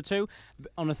 Number 2,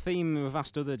 on a theme we've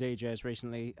asked other DJs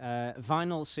recently: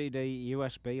 vinyl, CD,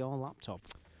 USB, or laptop.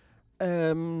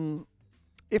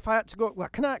 If I had to go, well,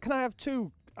 can I have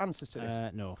two answers to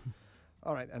this? No.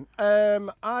 All right then.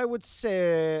 I would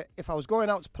say if I was going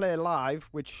out to play live,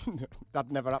 which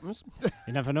that never happens.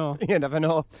 You never know. You never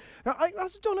know.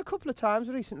 I've done a couple of times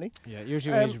recently. Yeah,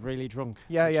 usually when he's really drunk.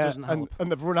 Yeah, which yeah. doesn't help.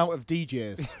 And they've run out of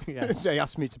DJs. Yes. They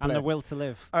asked me to play. And the will to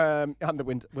live. And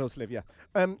the will to live, yeah.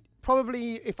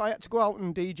 Probably if I had to go out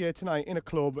and DJ tonight in a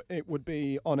club, it would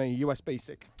be on a USB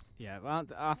stick. Yeah, well,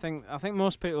 I think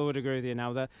most people would agree with you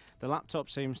now. The laptop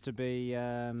seems to be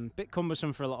a bit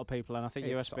cumbersome for a lot of people, and I think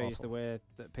It's USB is awful. the way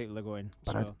that people are going.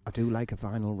 But So, I do like a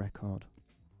vinyl record.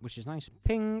 which is nice.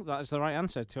 Ping, that is the right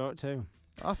answer. 2 out of 2.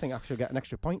 I think I should get an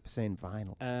extra point for saying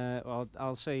vinyl. Well,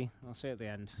 I'll see. I'll see at the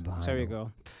end. So here you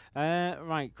Vinyl. go.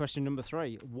 Right, question number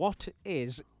 3. What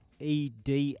is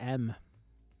EDM?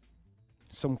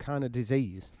 Some kind of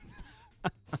disease.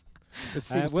 There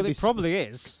seems to Well, be it probably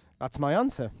is. That's my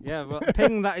answer. Yeah, well,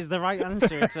 ping, that is the right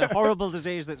answer. It's a horrible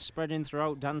disease that's spreading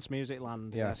throughout dance music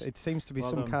land. Yes, it seems to be Well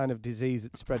some done. kind of disease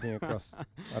that's spreading across.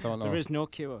 I don't know. There is no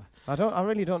cure. I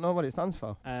really don't know what it stands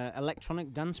for.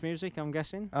 Electronic dance music, I'm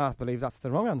guessing. I believe that's the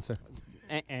wrong answer.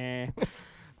 Right.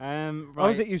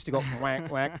 How's it used to go?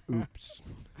 Whack, whack, oops.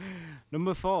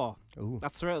 Number 4. Ooh.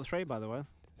 That's 3 out of 3, by the way.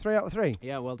 3 out of 3.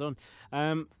 Yeah, well done.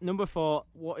 Number 4.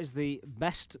 What is the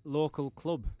best local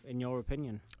club, in your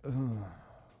opinion?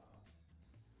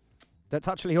 That's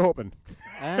actually open.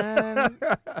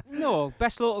 No,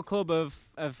 best local club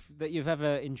of that you've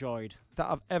ever enjoyed. That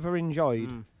I've ever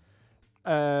enjoyed.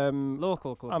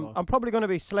 Local club. I'm probably going to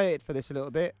be slated for this a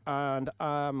little bit, and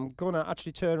I'm going to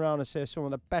actually turn around and say some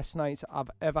of the best nights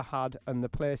I've ever had, and the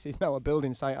place is now a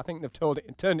building site. I think they've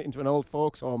turned it into an old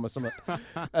folks home or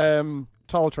something.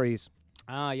 Tall Trees.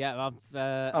 Yeah.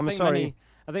 I'm think sorry.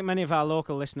 I think many of our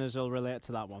local listeners will relate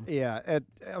to that one. Yeah,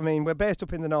 I mean, we're based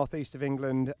up in the northeast of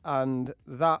England, and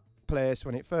that place,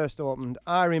 when it first opened,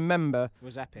 I remember... It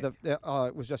was epic. It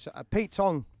was just Pete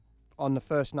Tong on the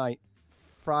first night,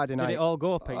 Friday night. Did it all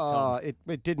go, Pete Tong?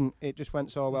 It didn't. It just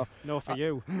went so well. No, for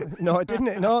you. No, it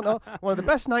didn't. No. One of the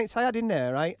best nights I had in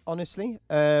there, right, honestly,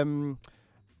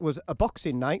 was a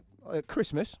boxing night at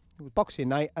Christmas. It was boxing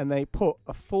night, and they put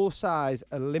a full-size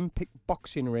Olympic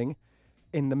boxing ring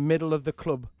in the middle of the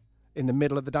club, in the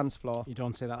middle of the dance floor. You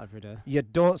don't see that every day. You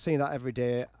don't see that every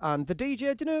day. And the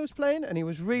DJ, do you know who was playing? And he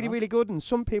was really, really good. And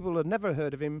some people had never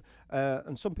heard of him,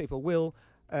 and some people will.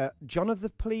 John of the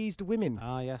Pleased Women.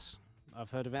 Ah, yes.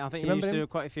 I've heard of it. I think Do you you used to remember do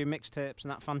quite a few mixtapes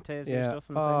and that Fantasia Yeah. stuff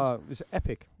and things. It was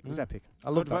epic. It was Mm. epic. I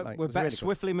loved Good, that night. we It was better really good.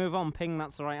 swiftly move on. Ping,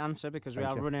 that's the right answer because we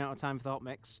Thank are you. running out of time for the hot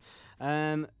mix.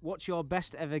 What's your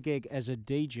best ever gig as a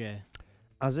DJ?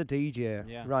 As a DJ.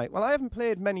 Yeah. Right. Well, I haven't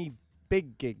played many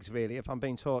big gigs, really, if I'm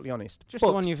being totally honest. Just But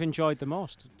the one you've enjoyed the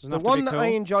most. Doesn't the have to one be that cool. I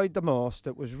enjoyed the most,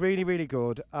 that was really, really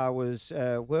good, I was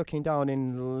working down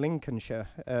in Lincolnshire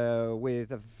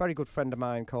with a very good friend of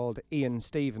mine called Ian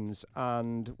Stevens,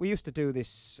 and we used to do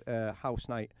this house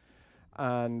night,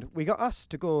 and we got asked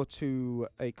to go to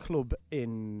a club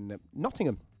in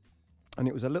Nottingham, and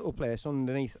it was a little place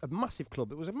underneath a massive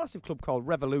club. It was a massive club called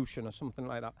Revolution or something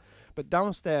like that, but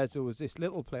downstairs there was this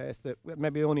little place that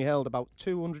maybe only held about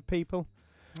 200 people.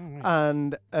 Oh, right.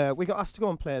 And we got asked to go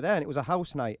and play there, and it was a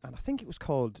house night, and I think it was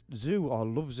called Zoo or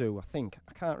Love Zoo, I think.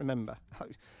 I can't remember.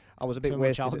 I was a bit Too much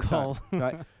wasted at the alcohol. time.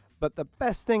 Right. But the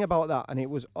best thing about that, and it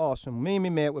was awesome, me and my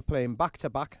mate were playing back to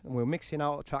back, and we were mixing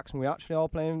out tracks, and we were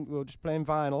just playing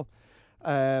vinyl.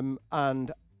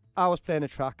 And I was playing a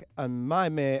track, and my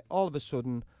mate, all of a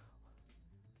sudden,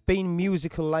 being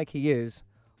musical like he is,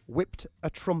 whipped a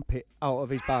trumpet out of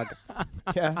his bag.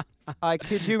 Yeah, I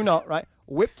kid you not, right?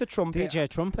 Whipped a trumpet DJ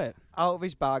Trumpet. out of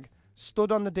his bag,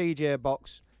 stood on the DJ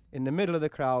box in the middle of the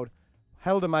crowd,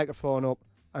 held a microphone up,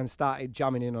 and started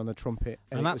jamming in on the trumpet.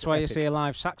 And it that's was why you epic. see a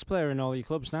live sax player in all your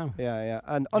clubs now. Yeah.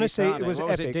 And He honestly, started it was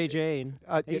what epic. Was it DJing?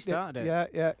 He started it.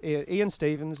 Yeah. Ian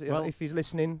Stevens, Well, if he's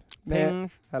listening, mate,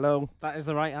 Ping. hello. That is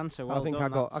the right answer. Well think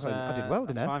done. I did well,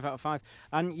 That's didn't I? 5 out of 5.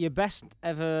 And your best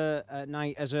ever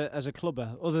night as a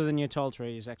clubber, other than your Tall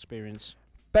Trees experience?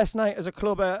 Best night as a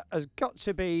clubber has got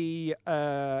to be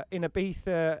in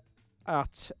Ibiza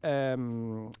at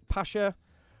Pasha,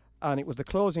 and it was the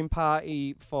closing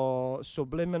party for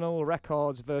Subliminal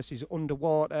Records versus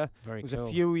Underwater. Very It was cool.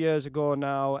 a few years ago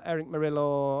now. Eric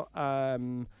Murillo,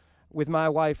 with my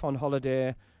wife on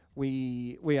holiday,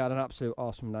 we had an absolute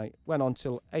awesome night. Went on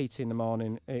till 8 in the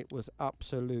morning. It was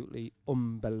absolutely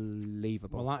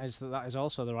unbelievable. Well, that is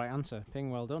also the right answer.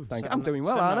 Ping, well done. Thank you. I'm doing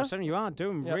well, aren't I? 7. You are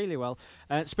doing Yep. really well.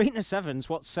 Speaking of sevens,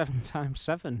 what's 7 times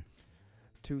 7?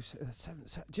 2, 7.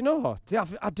 Do you know what?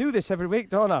 I do this every week,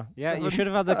 don't I? Yeah, you 7, should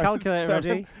have had the calculator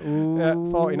ready. Yeah,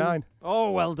 49. Oh,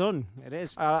 well done. It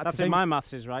is. I had to That's if think. my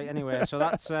maths is right anyway. So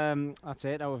that's 8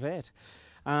 out of 8.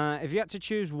 If you had to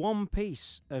choose one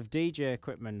piece of DJ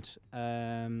equipment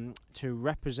to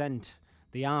represent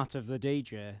the art of the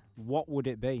DJ, what would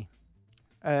it be?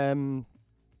 To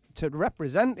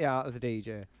represent the art of the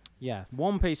DJ. Yeah,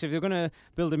 one piece. If you're going to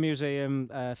build a museum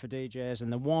for DJs,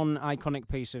 and the one iconic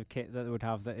piece of kit that they would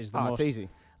have that is the most it's easy.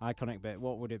 iconic bit,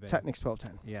 what would it be? Technics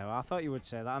 1210. Yeah, well, I thought you would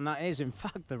say that, and that is, in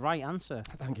fact, the right answer.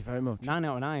 Thank you very much. 9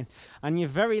 out of 9. And your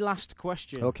very last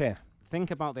question. Okay.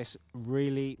 Think about this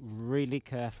really, really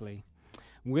carefully.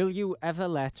 Will you ever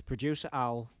let producer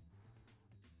Al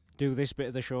do this bit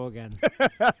of the show again?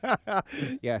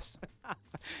 Yes.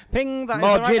 Ping, that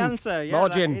More is the right gin. answer. Yeah, More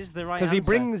that gin. is the right Because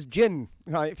answer. he brings gin.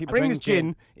 Right, if he I brings bring gin,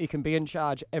 gin. he can be in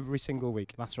charge every single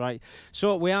week. That's right.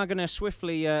 So we are going to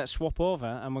swiftly swap over,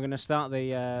 and we're going to start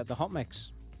the hot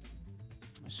mix.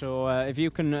 So if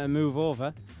you can move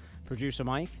over, producer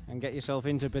Mike, and get yourself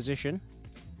into position.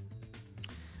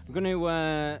 I'm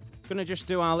going to just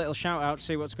do our little shout out,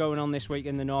 see what's going on this week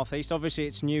in the Northeast. Obviously,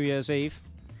 it's New Year's Eve.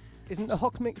 Isn't the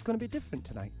hot mix going to be different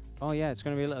tonight? Oh yeah, it's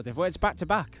going to be a little different. Well, it's back to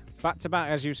back,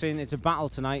 as you've seen. It's a battle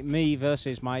tonight, me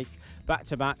versus Mike, back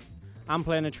to back. I'm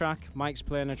playing a track, Mike's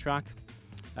playing a track.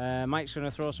 Mike's going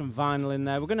to throw some vinyl in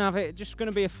there. We're going to have it. Just going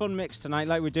to be a fun mix tonight,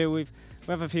 like we do. We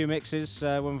have a few mixes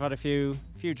when we've had a few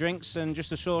drinks, and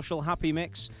just a social happy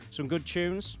mix. Some good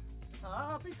tunes.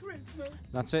 Happy Christmas.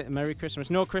 That's it. Merry Christmas.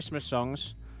 No Christmas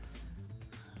songs.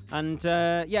 And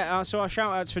so our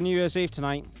shout outs for New Year's Eve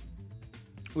tonight.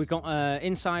 We've got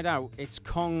Inside Out. It's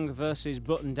Kong versus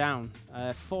Button Down.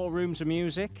 4 rooms of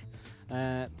music,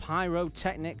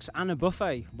 pyrotechnics, and a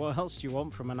buffet. What else do you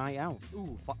want from a night out?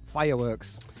 Ooh,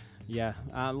 fireworks. Yeah,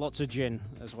 lots of gin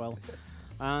as well.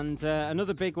 And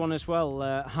another big one as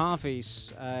well,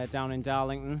 Harvey's down in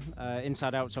Darlington.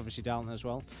 Inside Out's obviously Darlington as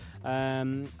well.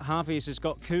 Harvey's has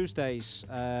got Coos Days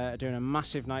doing a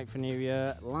massive night for New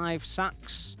Year. Live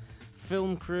sax,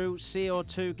 film crew,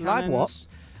 CO2 cannons. Live what?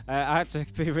 I had to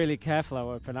be really careful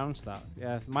how I pronounced that.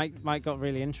 Yeah, Mike got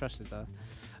really interested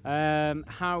there.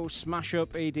 House, smash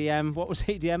up, EDM. What was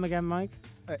EDM again, Mike?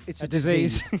 It's A a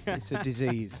disease. disease. It's a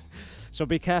disease. So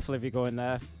be careful if you go in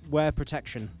there. Wear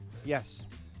protection. Yes.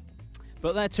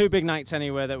 But they're 2 big nights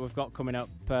anyway that we've got coming up.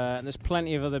 And there's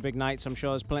plenty of other big nights. I'm sure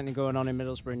there's plenty going on in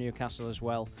Middlesbrough and Newcastle as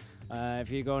well. If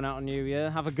you're going out on New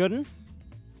Year, have a good one.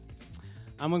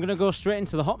 And we're going to go straight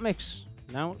into the hot mix.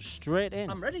 Now, straight in.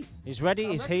 I'm ready. He's ready.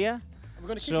 I'm He's ready. here. We're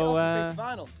going to kick So, it off with a piece of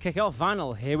vinyl. Kick it off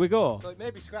vinyl. Here we go. So it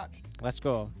may be scratched. Let's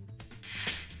go.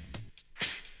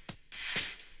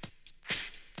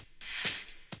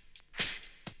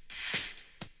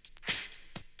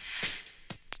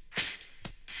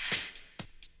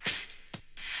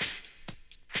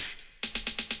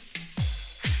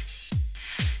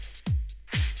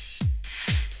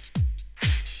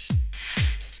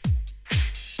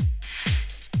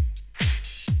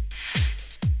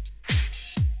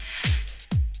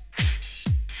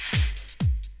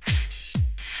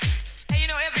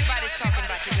 Talking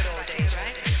about the good old days,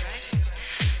 right?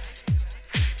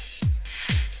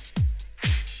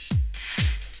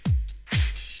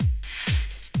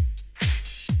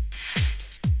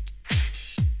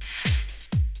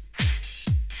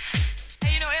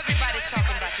 Hey, you know everybody's talking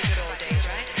about the good old days,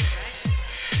 right?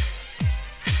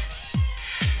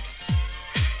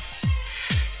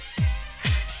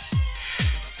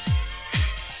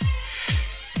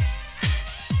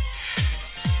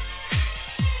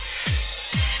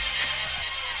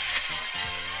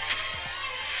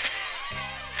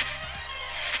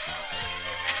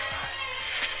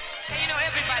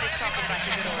 Everybody's talking about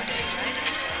the good old days, right?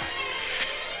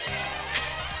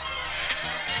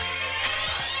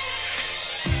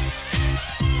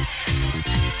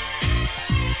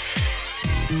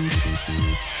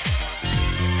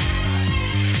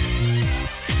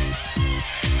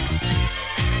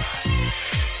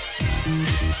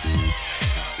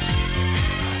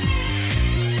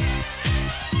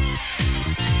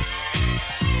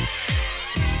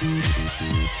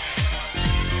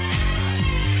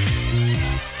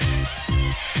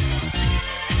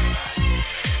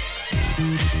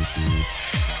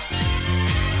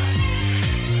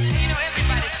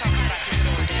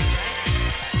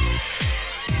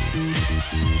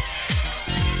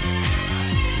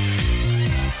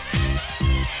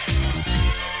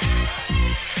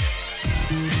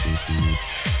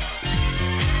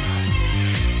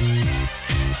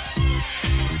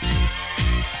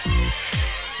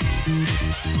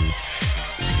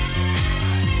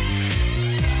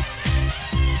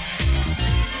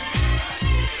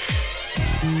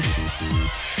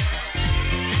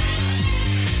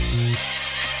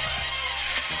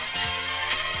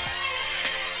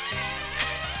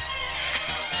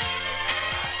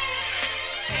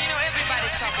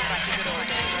 talking about the good old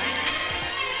days, right?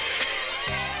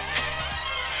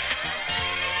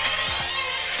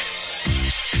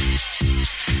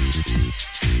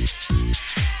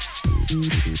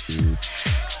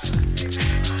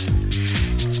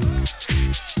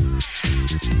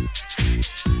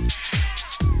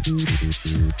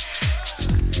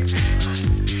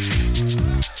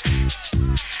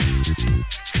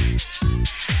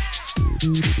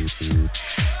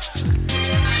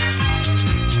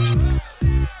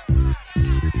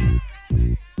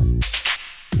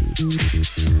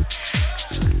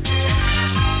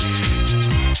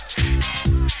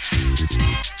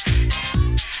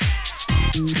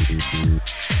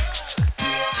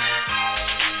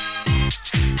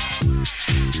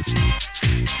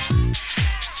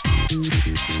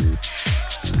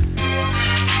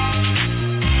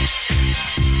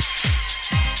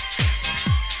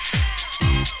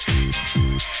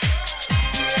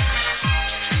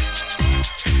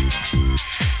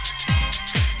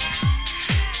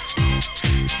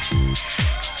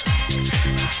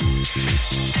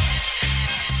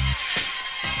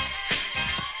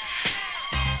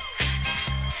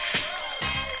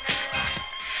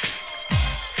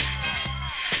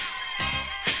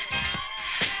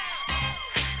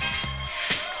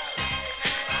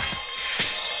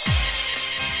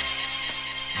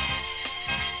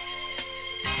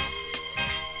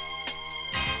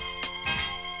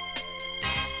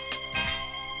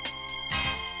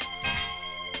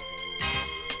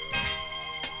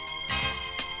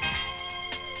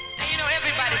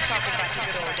 Everybody's talking about the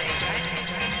good old days, right?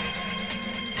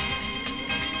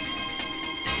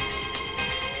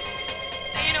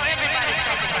 Everybody's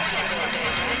talking about the good old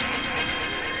days, right?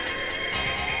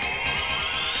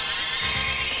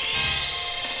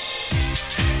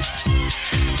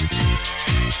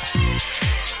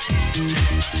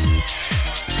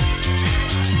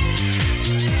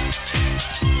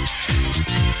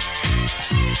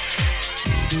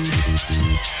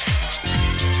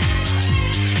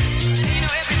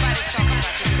 Everybody's talking about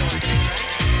the good old days,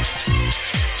 right?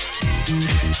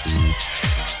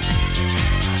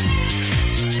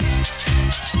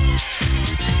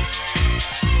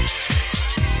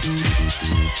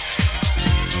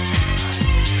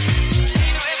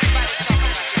 Everybody's talking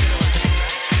about the good old days,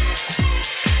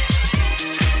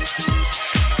 right?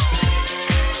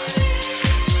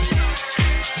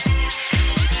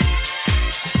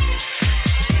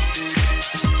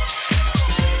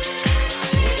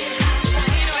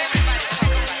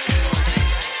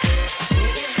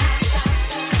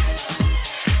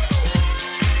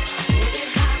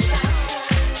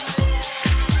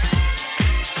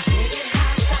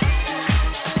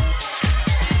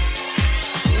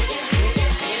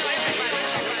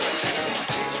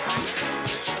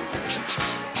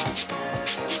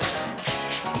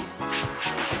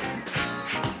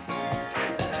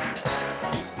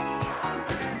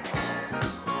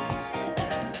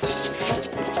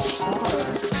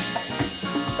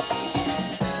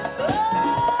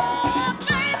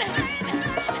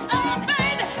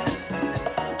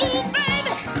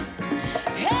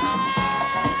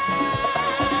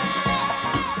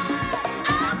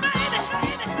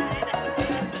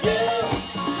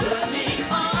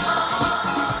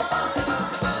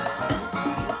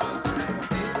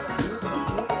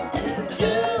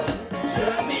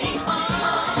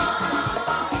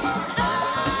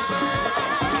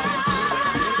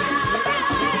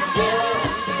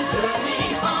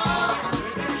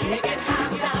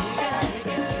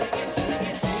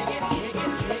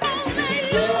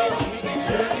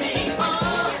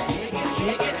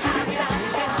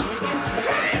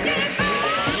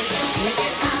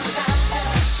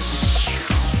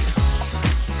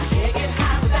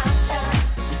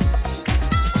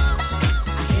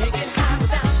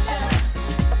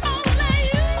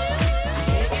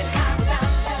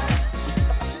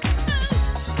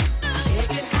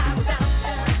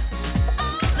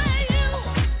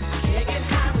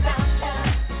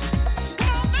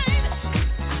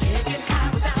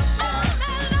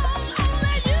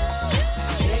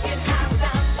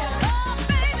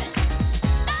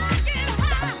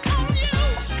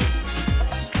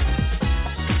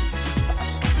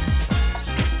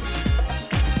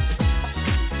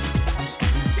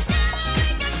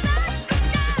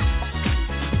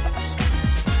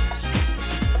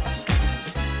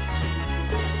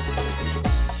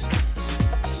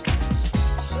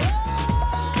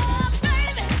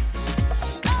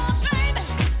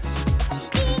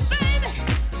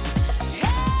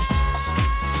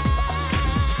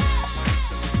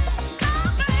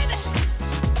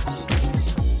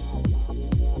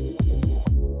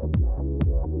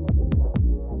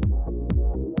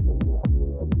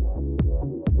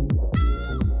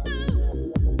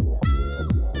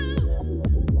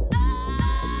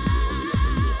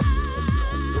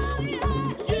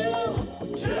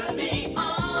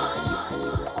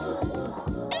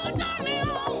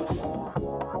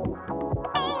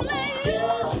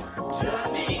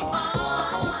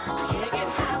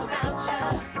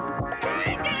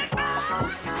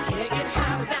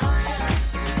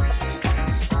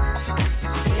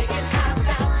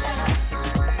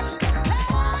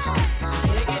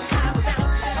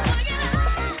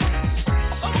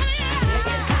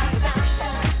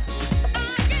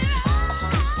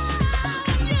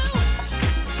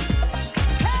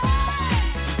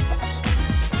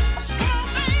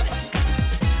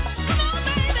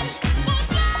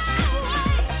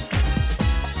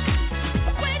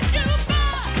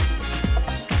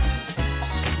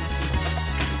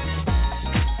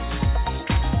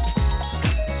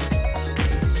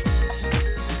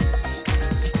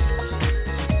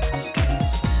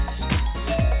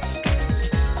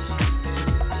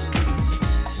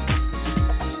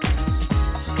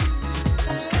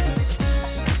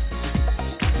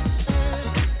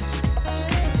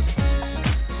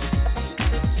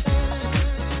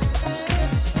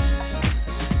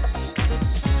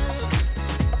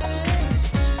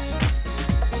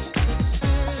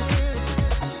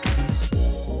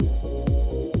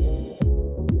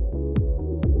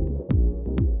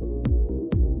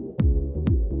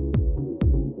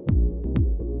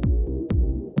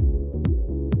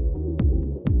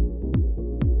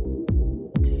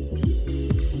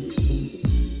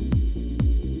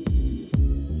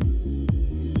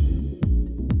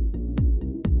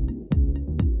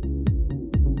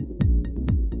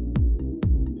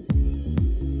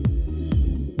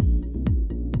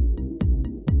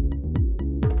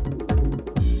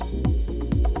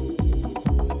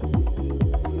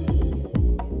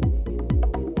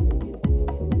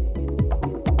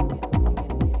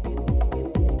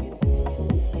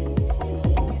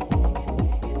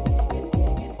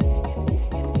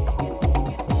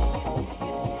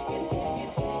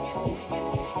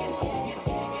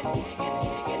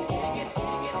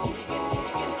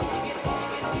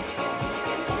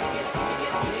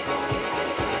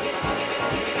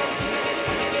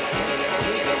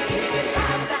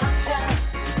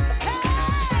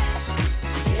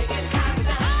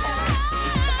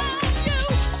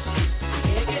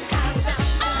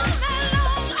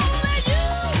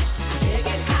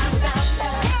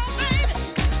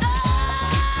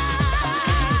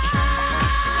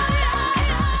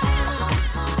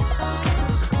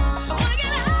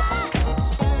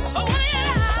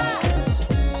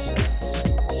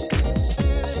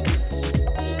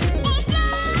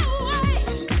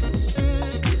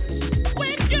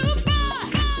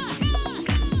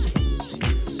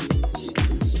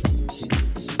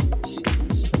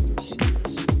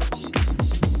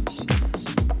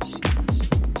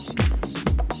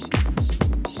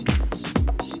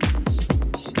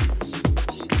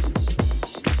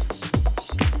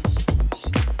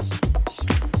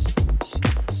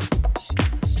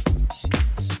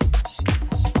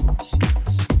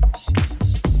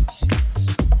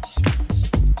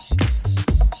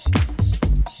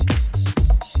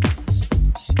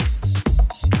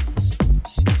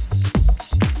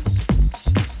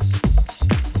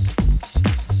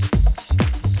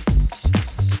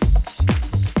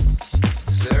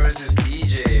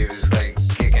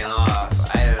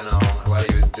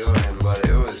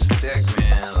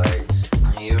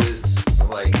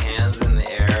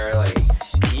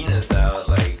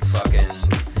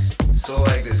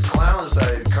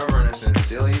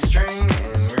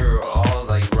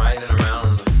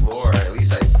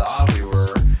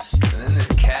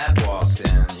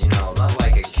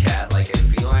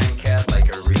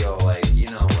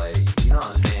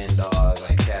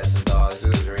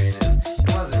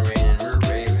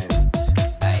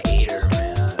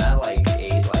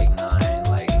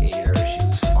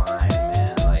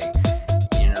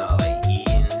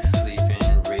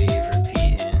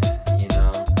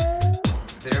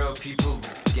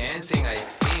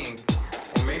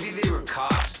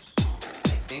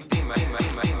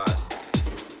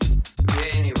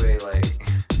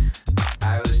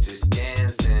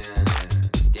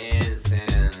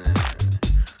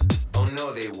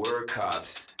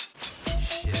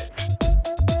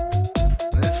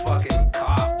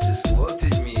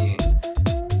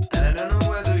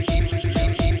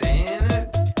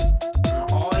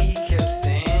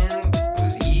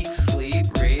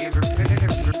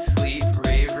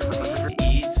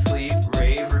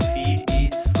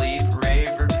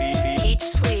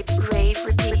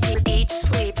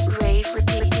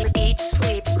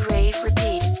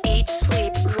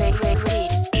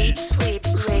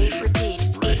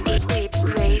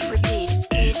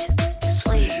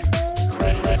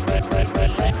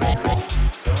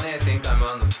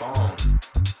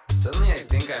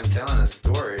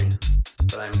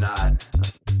 not.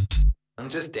 I'm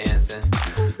just dancing.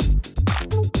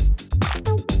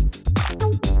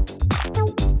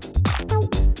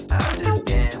 I'm just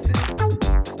dancing.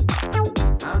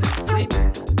 I'm just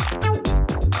sleeping.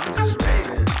 I'm just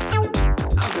raving.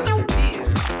 I'm just repeating.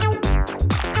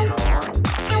 And on,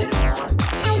 and on,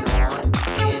 and on,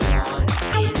 and on,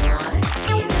 and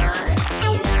on,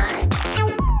 and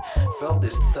on. Felt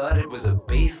this thud, it was a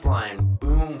bass line.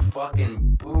 Boom,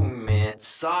 fucking boom, man.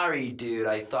 Sorry, dude,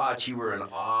 I thought you were an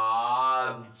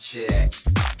object.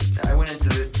 I went into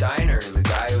this diner and the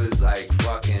guy was like,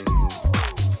 fucking,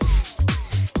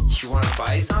 you wanna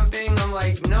buy something? I'm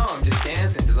like, no, I'm just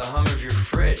dancing to the hum of your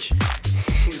fridge.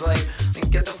 He's like,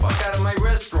 get the fuck out of my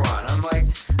restaurant. I'm like,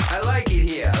 I like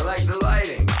it here, I like the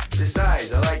lighting.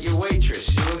 Besides, I like your waitress,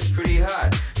 she looks pretty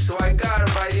hot. So I got her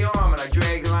by the arm and I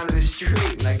dragged her onto the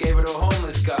street and I gave her to a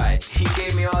homeless guy. He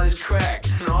gave me all his crack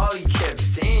and all he kept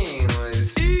saying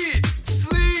was, eat,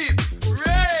 sleep,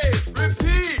 rave,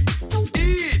 repeat.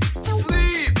 Eat,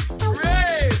 sleep,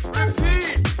 rave,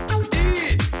 repeat.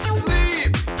 Eat, sleep,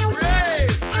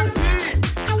 rave, repeat.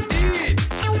 Eat,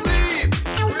 sleep,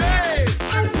 rave,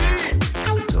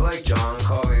 repeat. So like John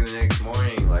called me the next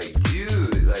morning, like,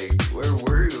 dude, like, where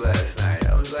were you last night?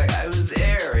 I was like, I was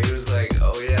there. He was like,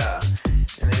 oh yeah.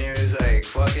 And then he was like,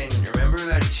 fucking, remember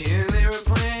that tune they were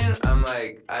playing? I'm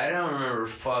like, I don't remember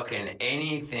fucking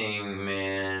anything,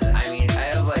 man. I mean,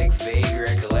 I have like vague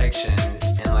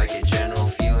recollections and like a general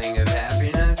feeling of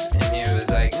happiness. And he was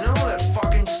like, no, that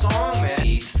fucking song, man.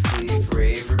 Eat, sleep,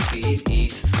 rave, repeat.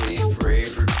 Eat, sleep,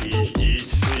 rave, repeat. Eat,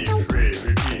 sleep, rave,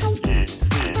 repeat. Eat,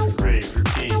 sleep, rave,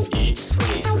 repeat. Eat,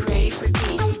 sleep, rave,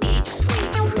 repeat. Eat,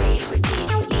 sleep, rave,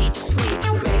 repeat. Eat, sleep,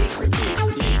 rave, repeat.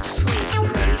 Eat, sleep, rave, repeat. Eat, sleep,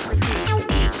 rave, repeat.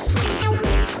 Eat, sleep,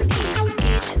 rave, repeat. Eat, sleep,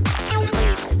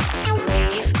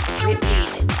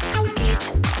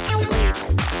 rave,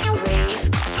 repeat.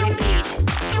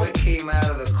 I came out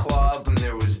of the club and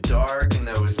there was dark and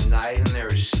there was night and there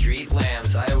was street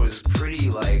lamps. I was pretty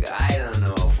like, I don't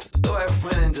know. So I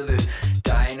went into this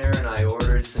diner and I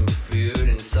ordered some food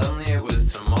and suddenly it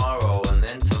was tomorrow and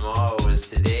then tomorrow was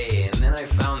today. And then I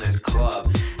found this club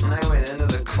and I went into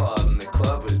the club and the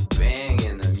club was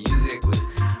banging. The music was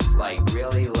like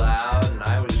really loud and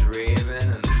I was raving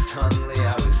and suddenly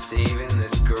I was saving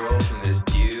this girl from this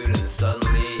dude and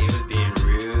suddenly he was being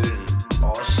rude and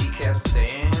all she kept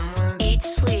saying was, eat,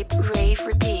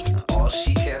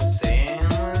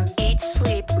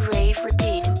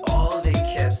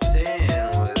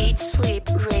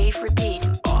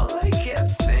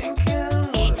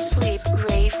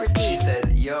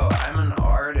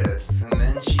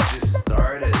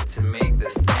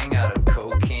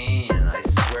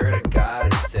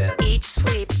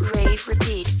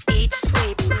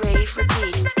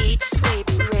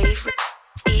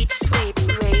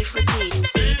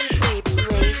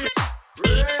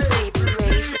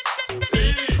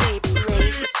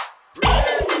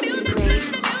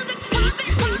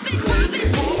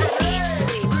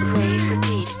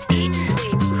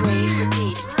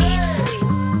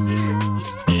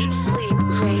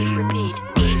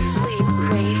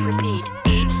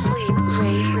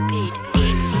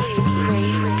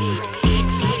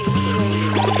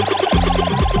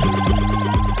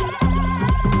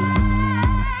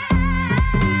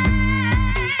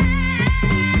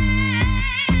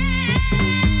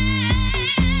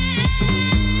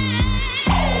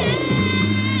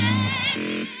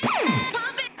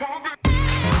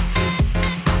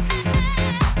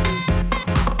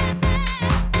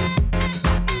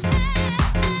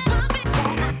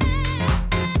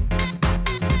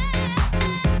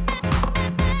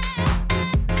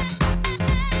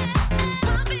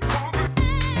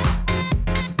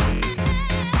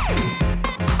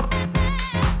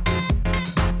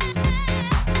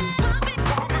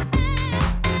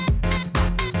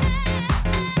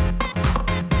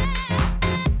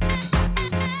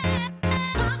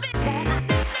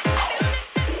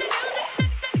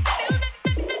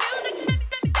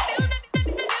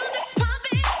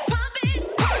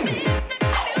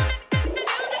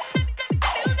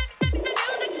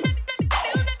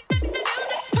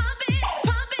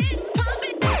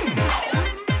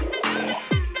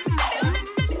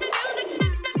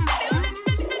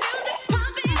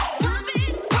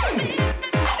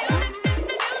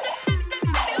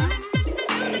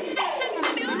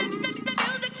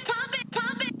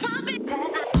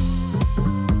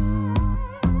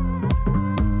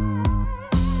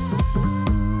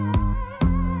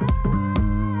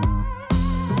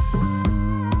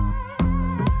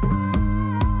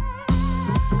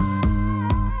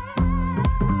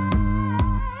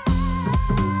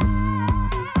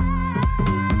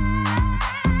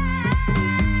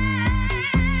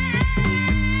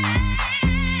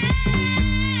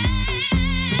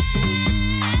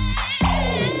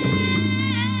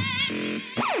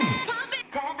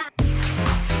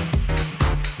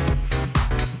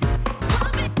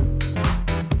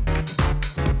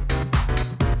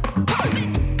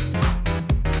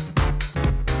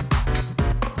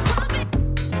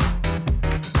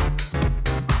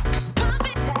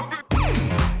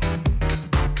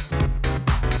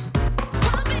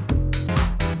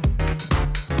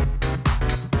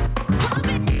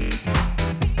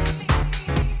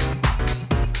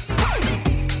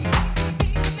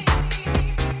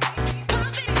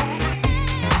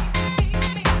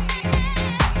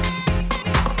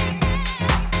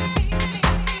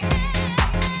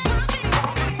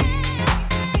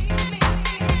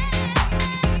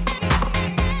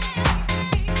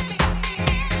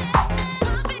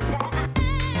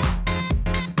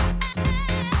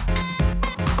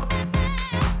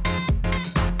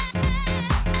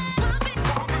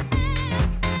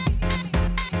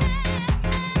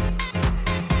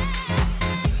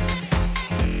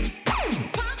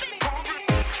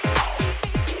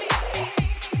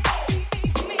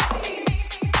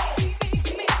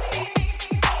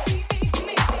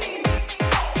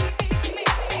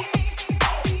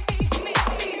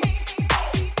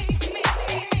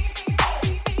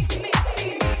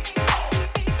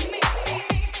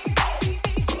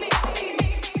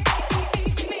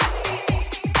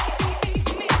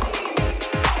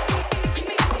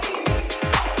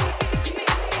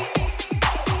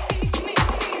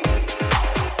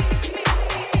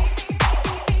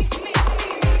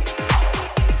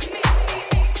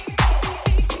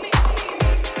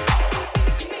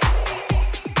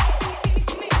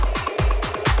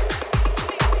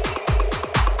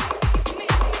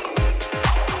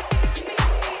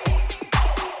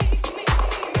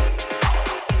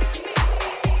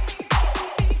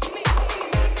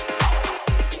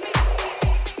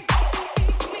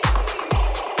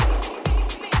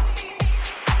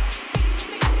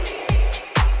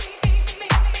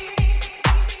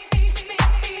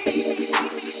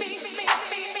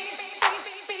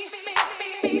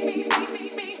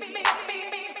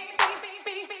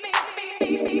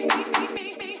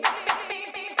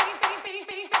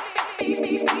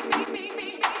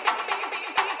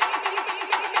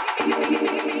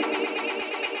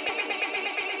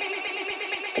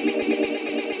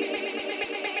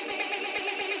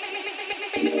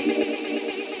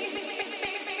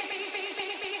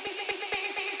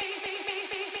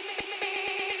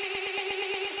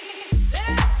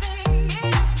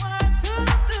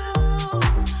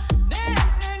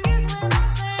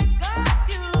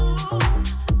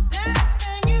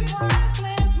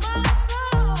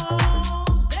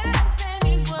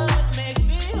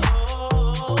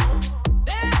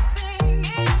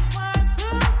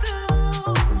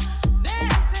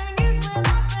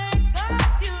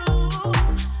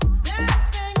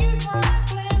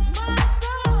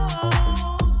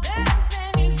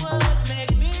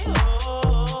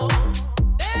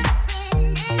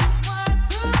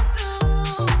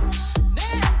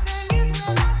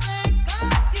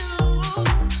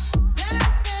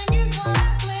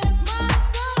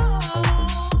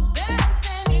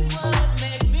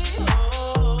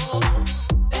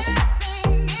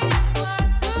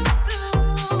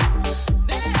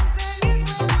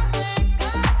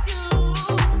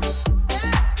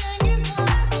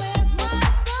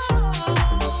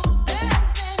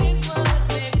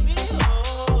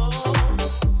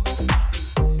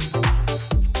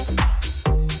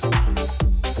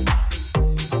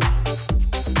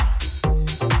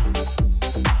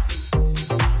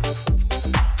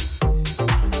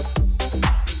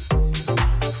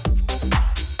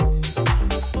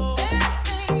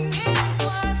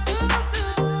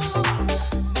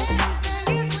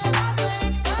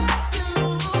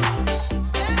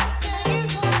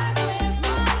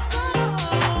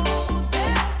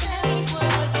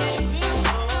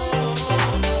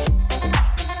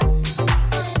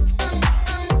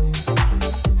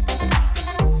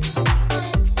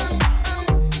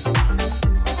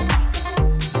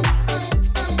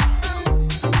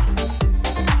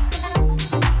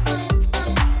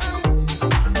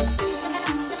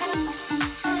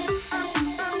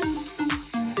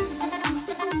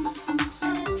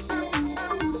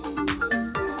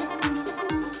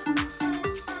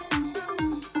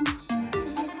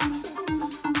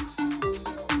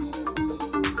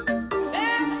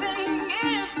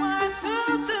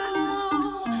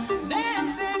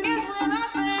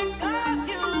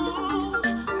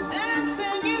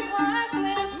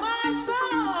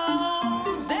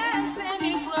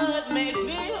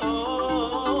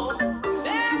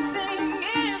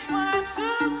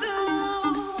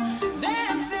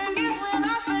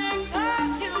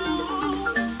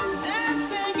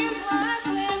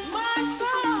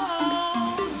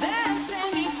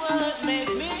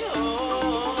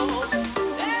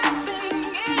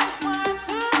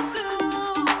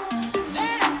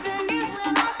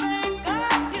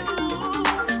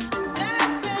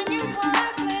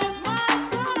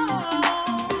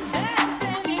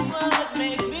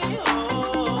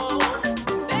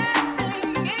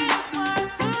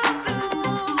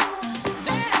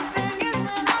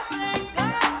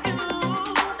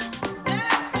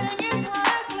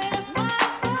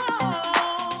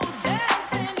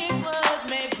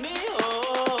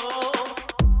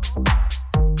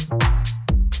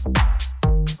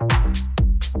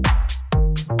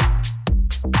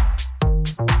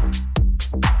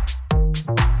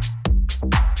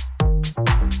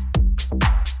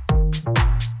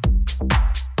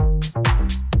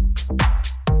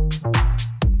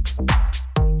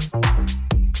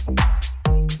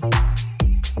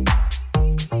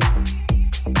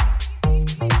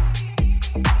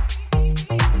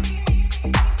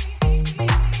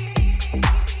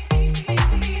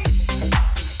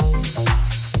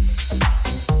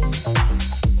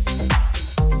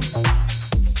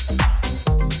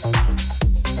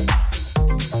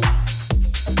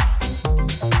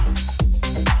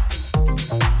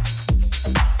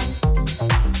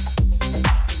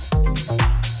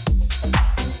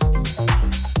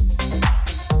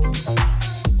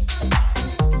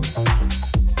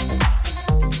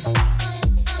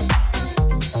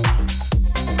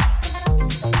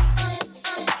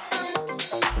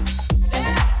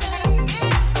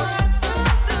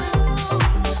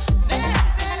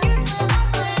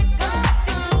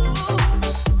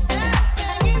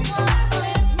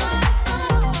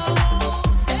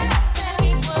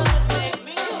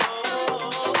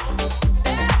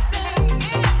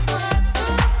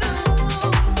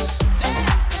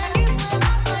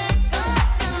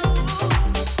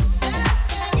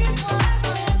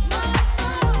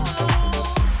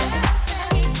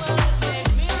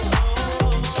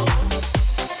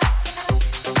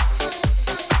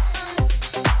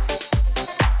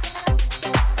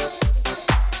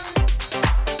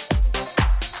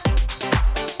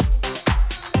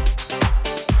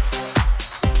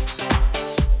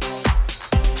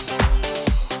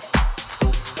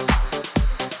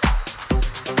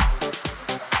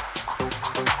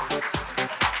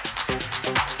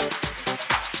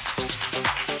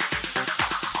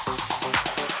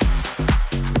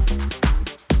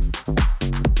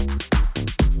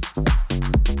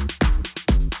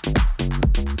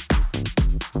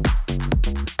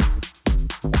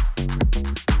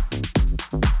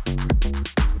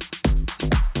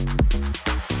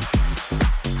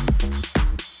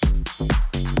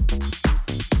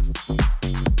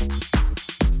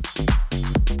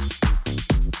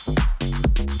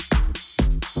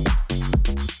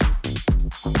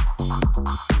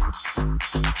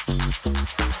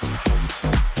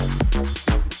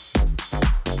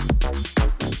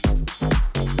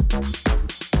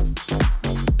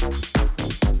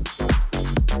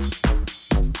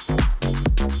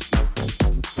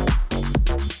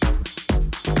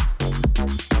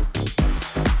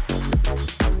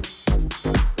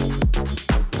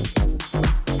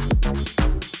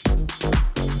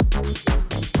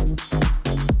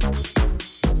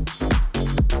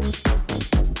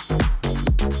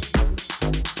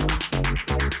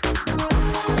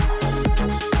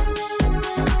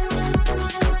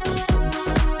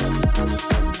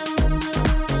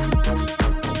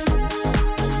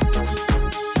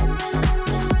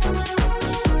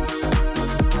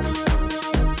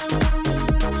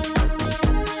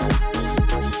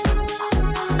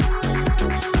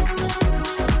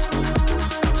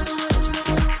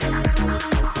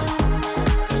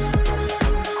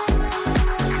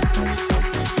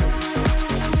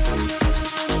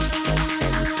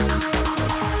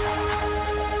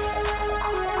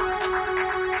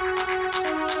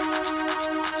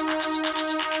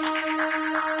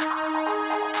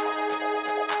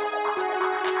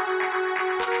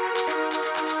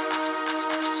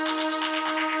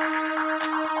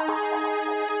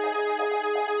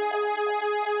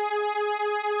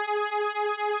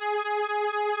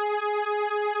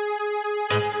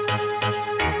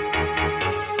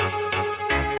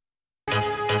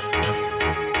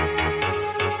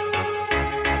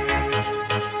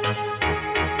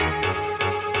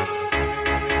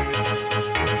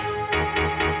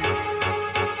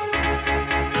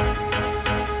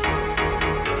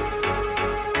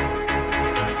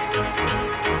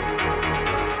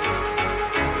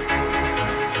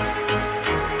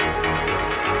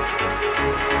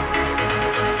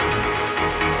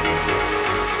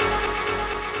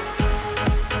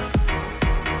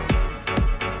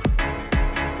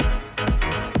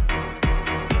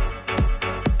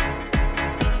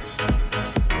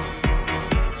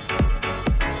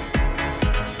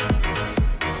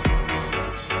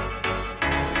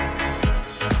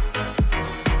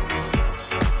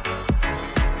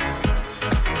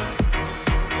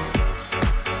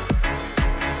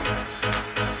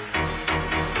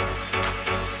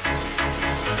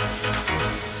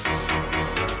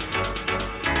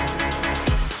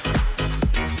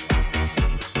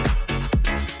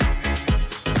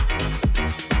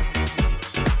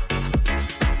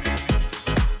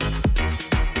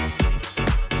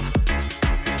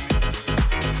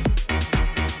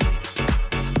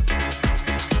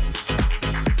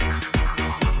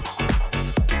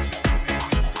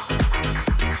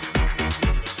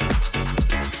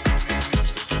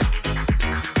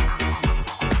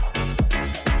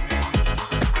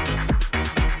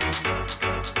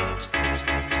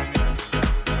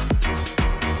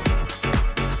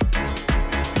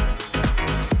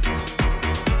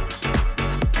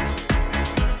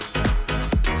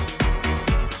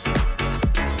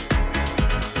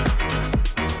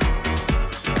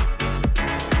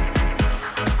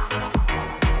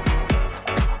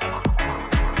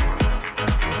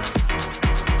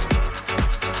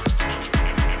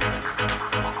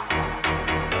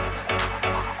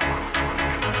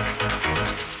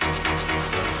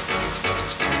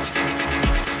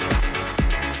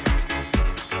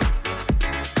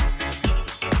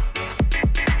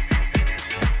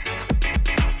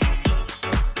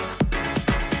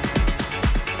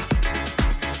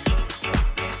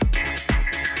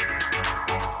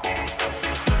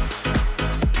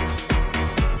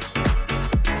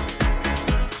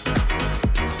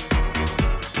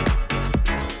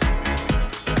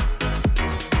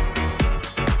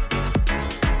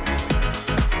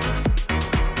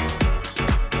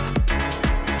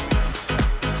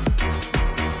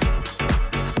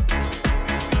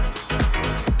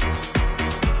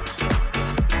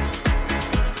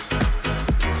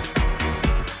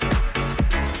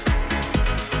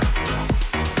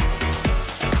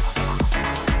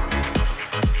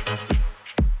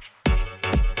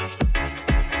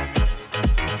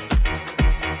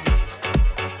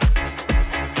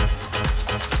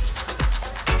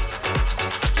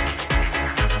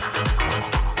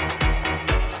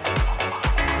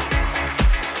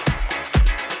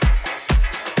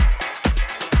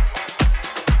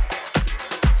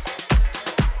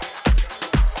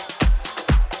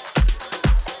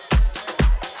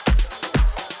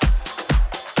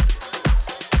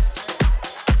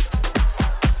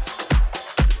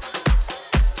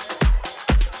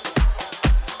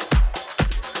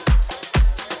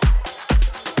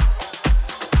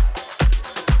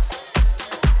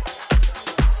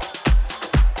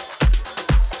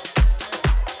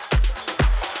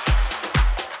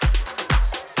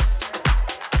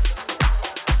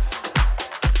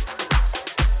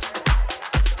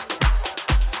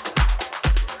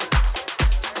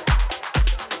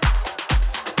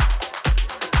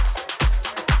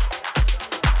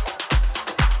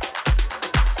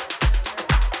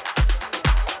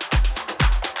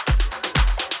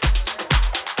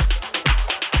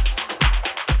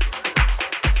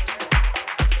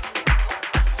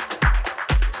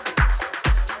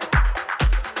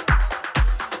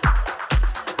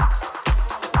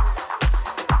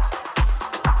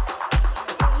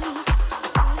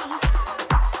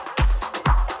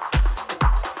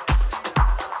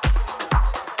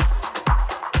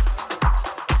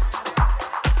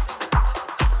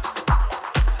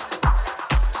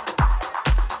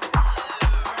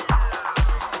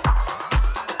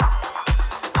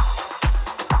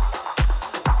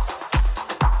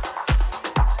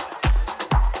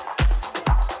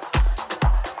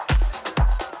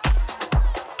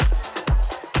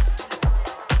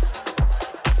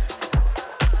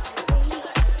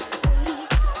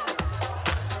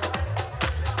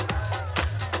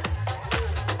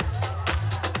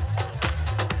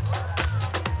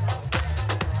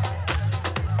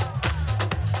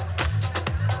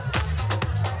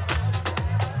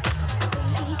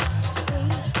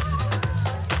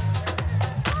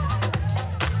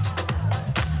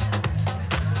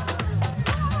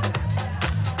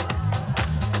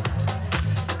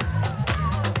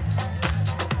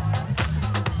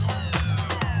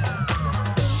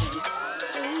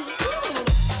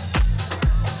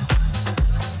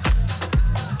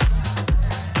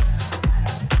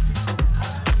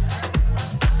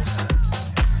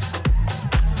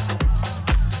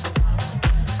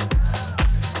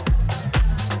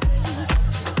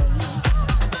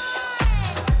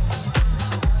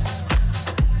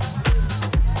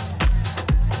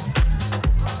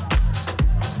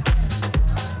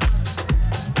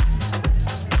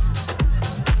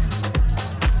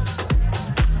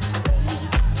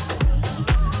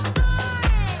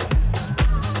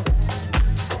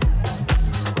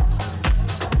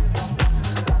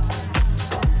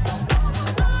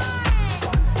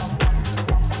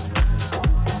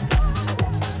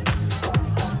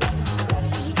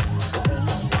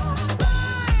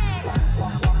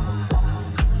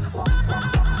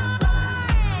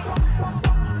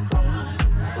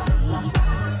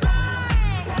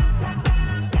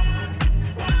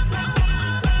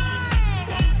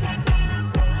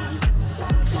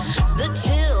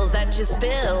 that you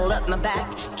spill up my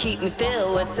back keep me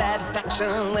filled with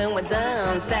satisfaction when we're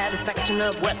done. Satisfaction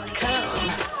of what's to come.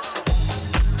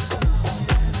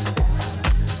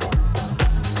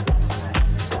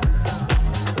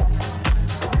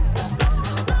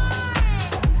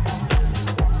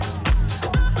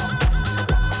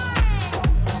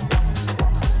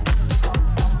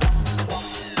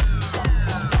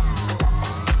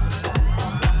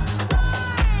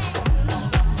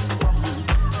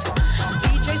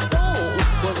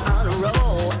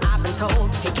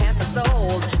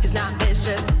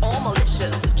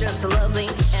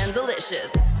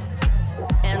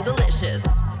 And delicious,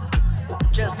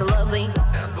 just a lovely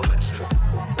and delicious,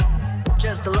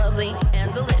 just a lovely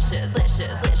and delicious,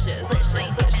 delicious, delicious,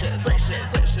 delicious, delicious,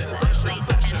 delicious, delicious,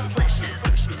 delicious,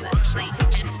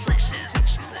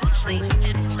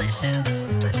 delicious.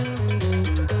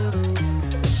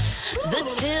 The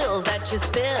chills that you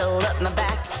spill up my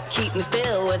back keep me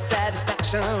filled with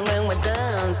satisfaction when we're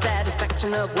done.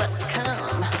 Satisfaction of what's to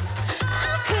come.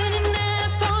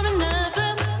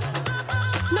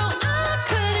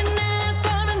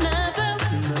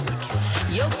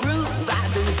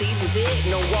 Dig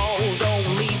no walls,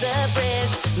 only the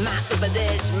bridge. My super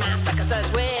dish, my sucker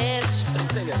touch wish.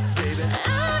 Sing it, baby.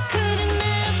 I couldn't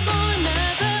ask for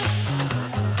another.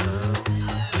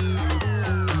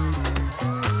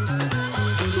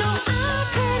 No, I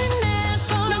couldn't ask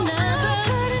for another.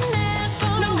 Couldn't ask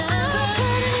for another.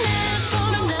 Couldn't ask for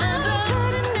another.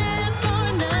 Couldn't ask for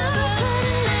another.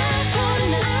 Couldn't ask for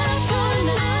another.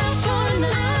 Couldn't ask for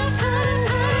another.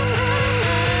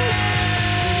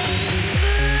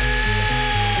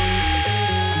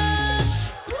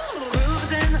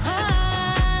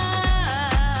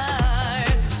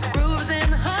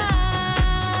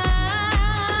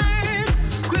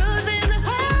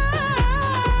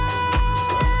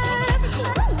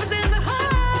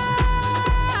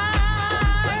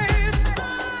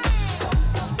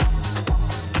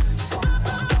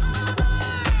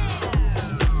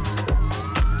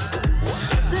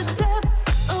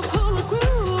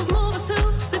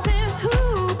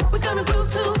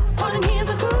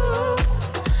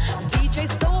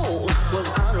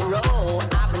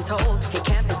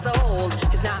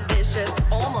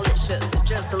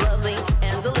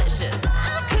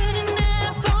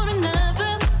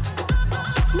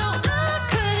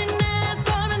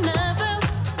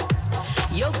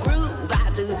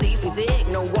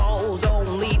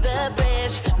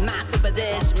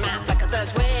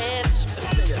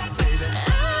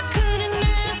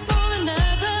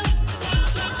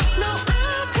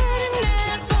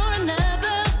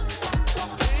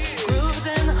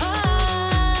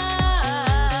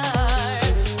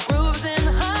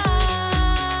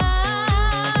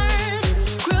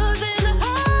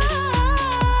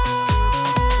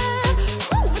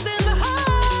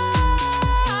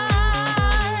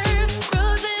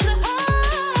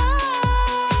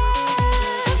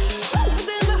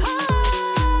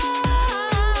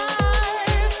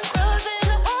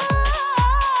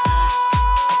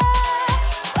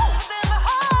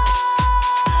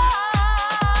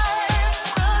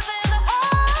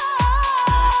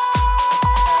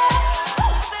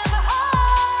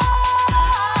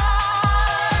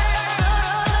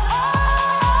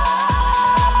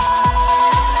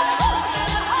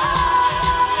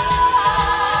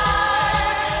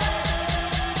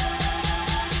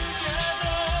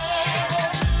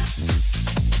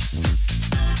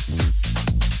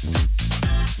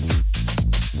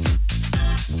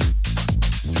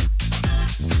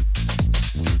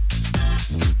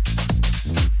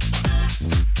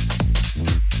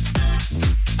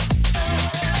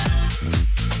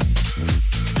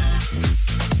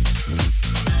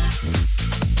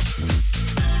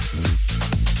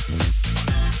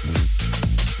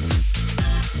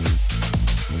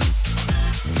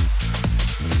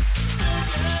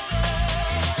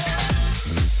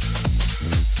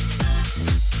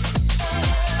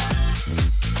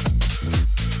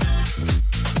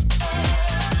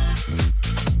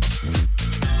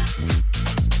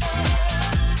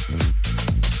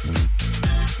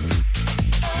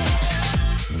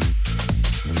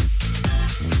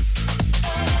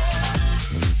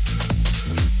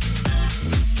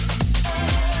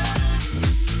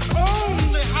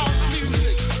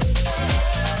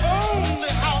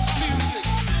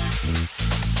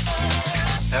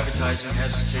 Advertising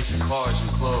has us chasing cars and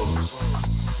clothes,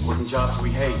 working jobs we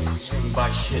hate, and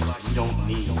buy shit we don't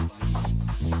need.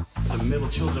 We're the middle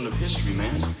children of history,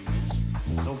 man.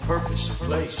 No purpose or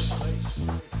place.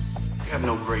 We have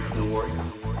no great war,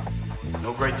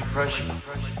 no Great Depression.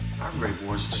 Our great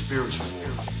war is the spiritual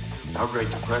war. Our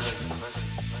Great Depression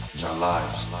is our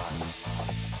lives.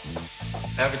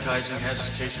 Advertising has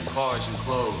us chasing cars and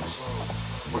clothes,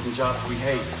 working jobs we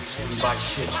hate, and buy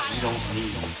shit we don't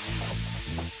need.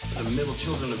 The middle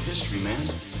children of history, man.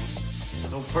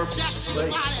 No purpose,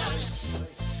 place.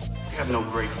 We have no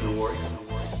great glory,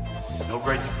 no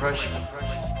great depression.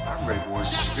 Our great war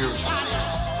is the spiritual war.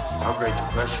 Our great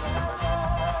depression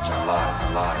is our life,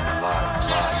 our life, our life,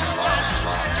 our life,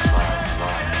 our life, our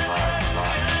life, our life,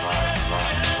 our life, our life, our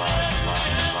life, our life,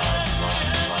 our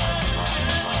life, our life.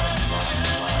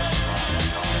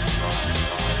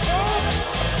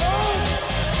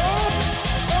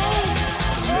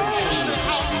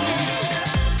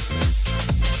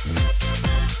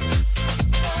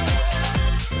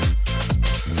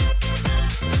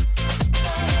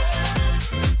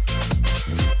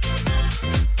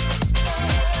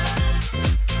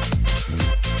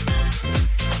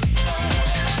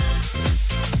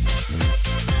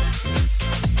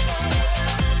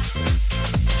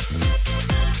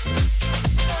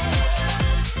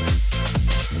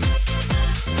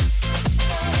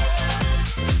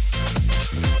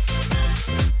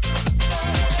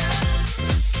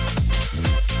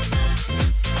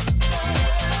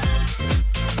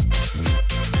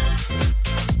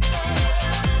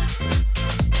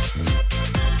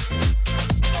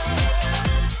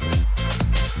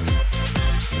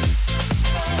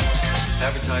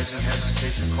 Advertising has us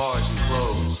chasing cars and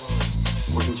clothes,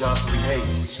 working jobs we hate,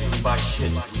 and buy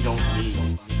shit we don't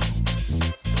need.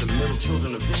 The middle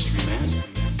children of history, man.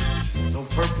 No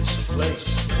purpose, place.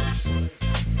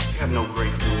 We have no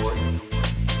great glory,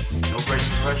 no great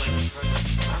depression.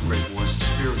 Our great war is the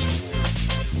spiritual war.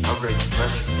 Our great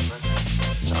depression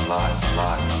is our life, our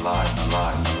life, our life, our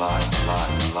life, our life,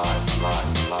 our life, our life,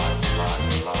 our life, our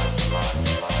life, our life, our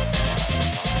life, our life.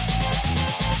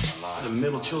 The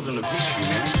middle children of history,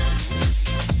 man.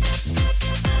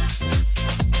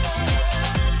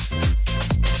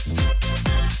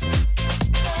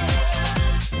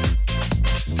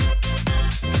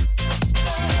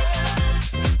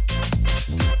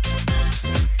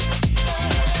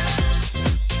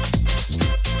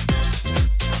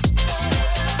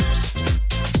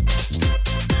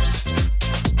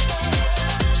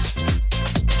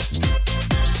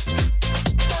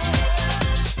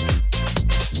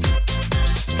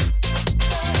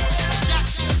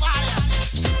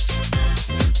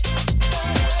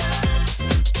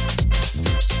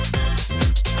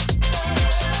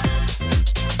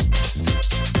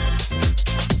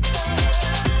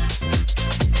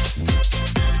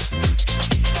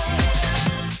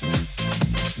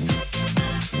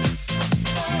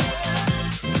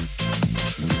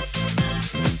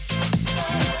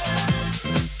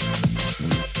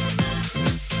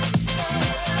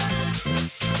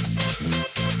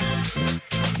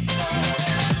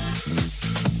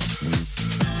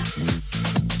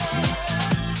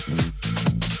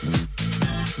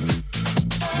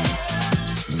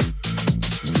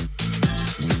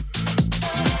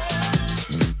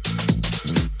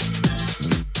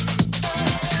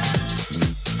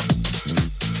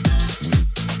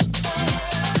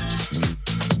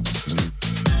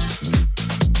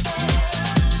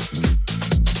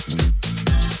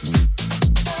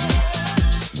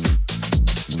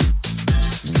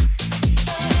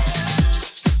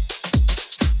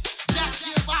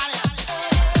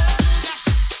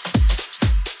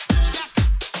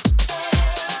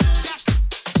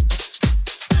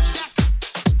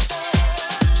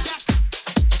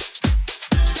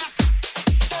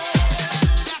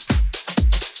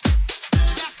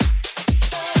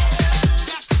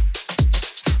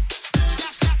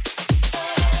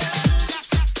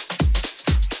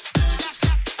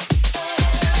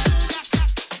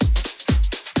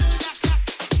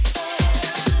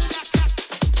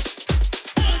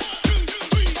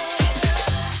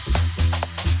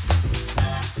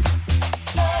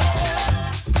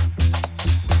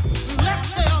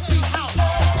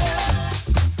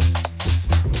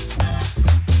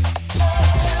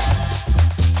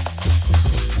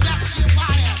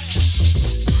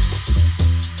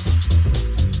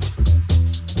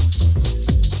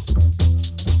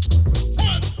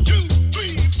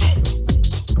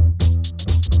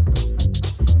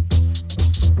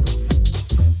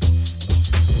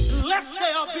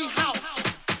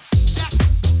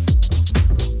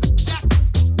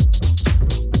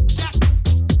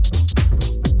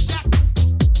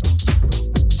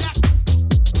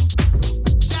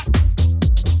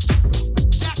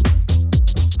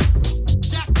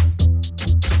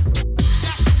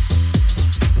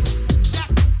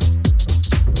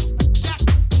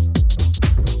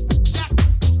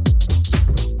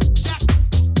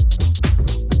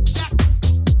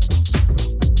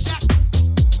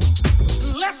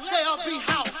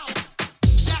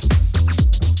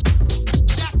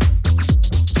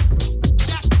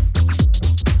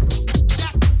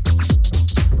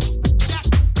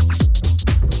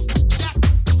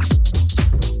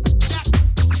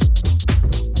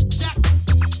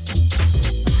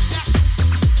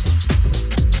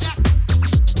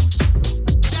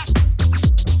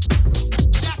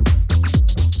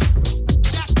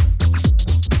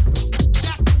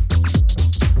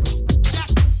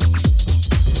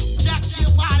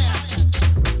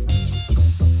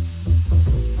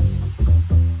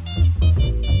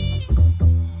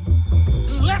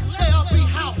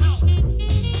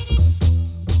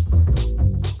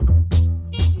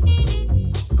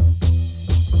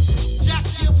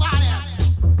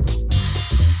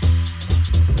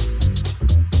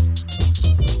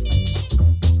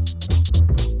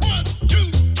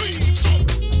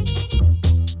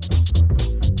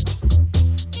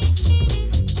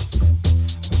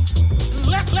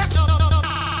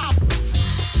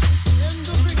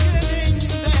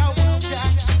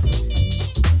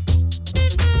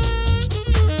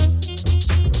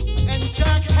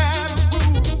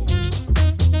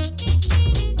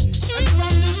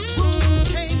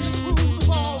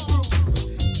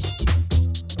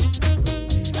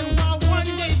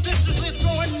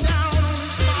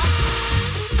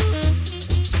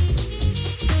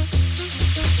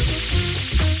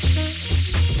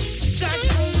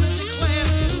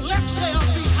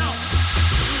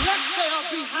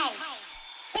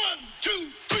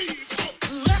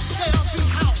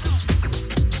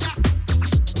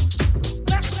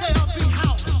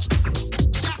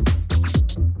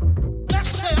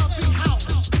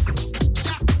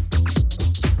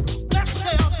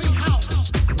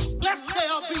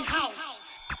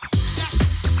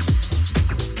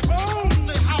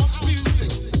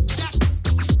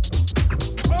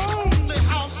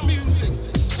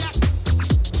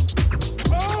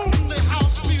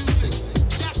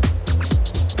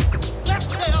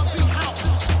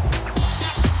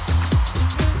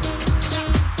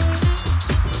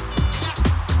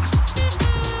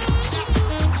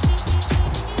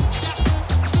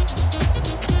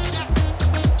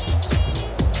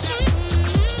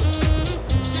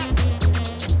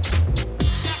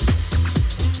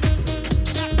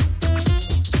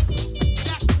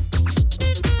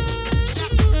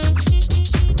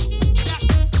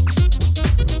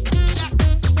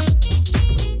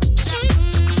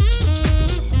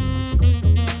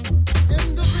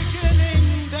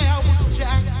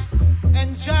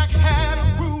 And Jack had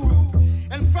a groove,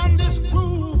 and from this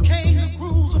groove came the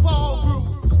grooves of all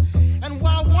grooves. And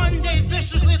while one day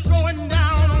viciously throwing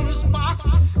down on his box,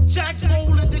 Jack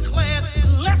boldly declared,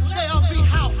 "Let there be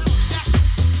house."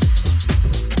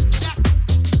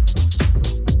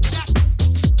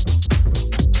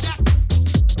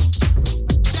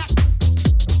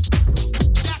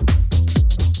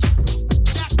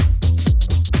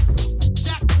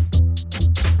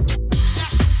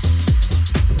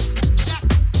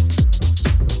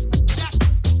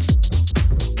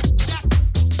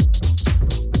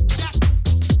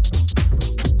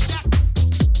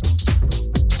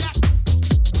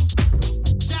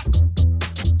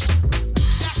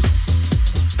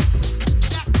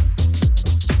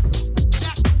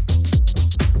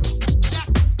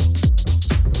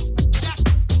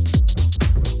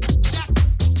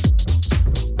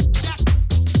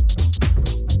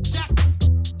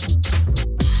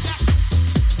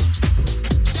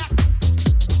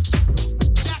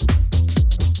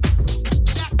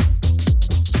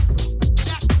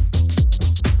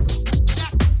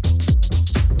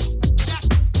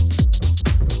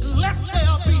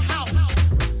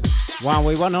 Wow,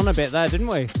 we went on a bit there, didn't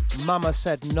we? Mama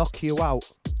said knock you out.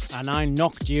 And I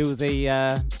knocked you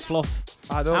the fluff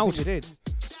I don't out. think you did.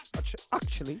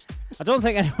 Actually, I don't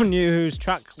think anyone knew whose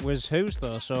track was whose,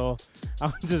 though, so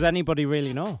how does anybody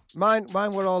really know? mine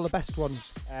were all the best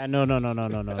ones. No.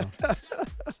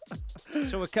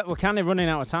 So we're kind of running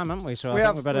out of time, aren't we? So I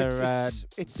think we better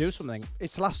do something.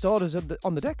 It's last orders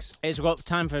on the decks. It's got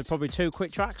time for probably 2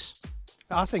 quick tracks.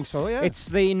 I think so, yeah. It's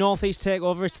the Northeast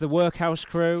Takeover. It's the Workhouse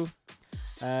crew.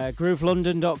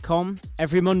 GrooveLondon.com.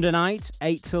 Every Monday night,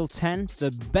 8 till 10.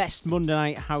 The best Monday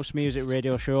night house music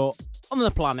radio show on the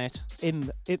planet.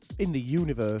 In the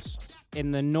universe.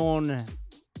 In the known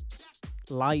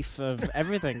life of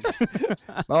everything.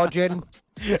 More gin.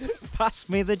 Pass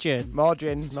me the gin. More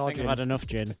gin. I think I've had enough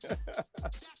gin.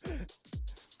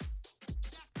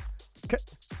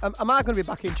 Am I going to be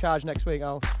back in charge next week,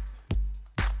 Al?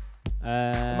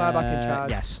 Am I back in charge?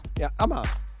 Yes. Yeah, am I?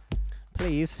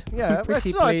 Please. Yeah, Pretty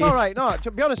it's please. all right. No, to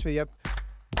be honest with you,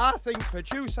 I think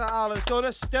producer Al has done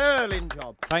a sterling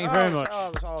job. Thank you very much.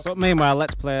 That was awesome. But meanwhile,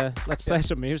 let's play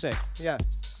some music. Yeah,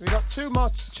 we got two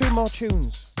more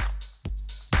tunes.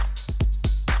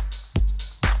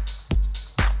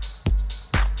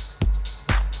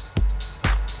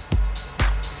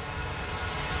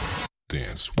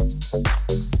 Dance.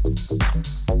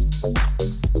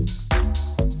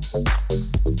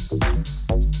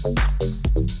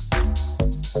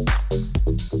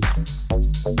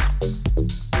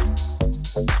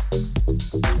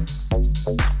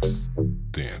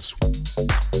 Dance.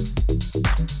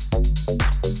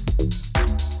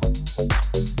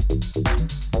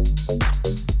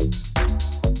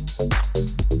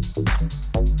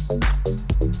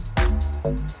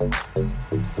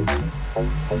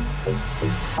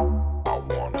 I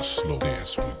wanna slow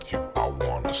dance with you. I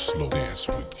wanna slow dance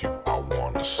with you. I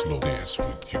wanna slow dance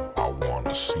with you. I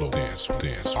wanna slow dance.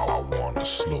 I wanna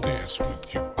slow dance with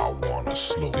you. I wanna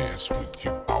slow dance with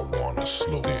you. I wanna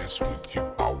slow dance with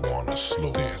you. I wanna slow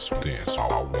dance.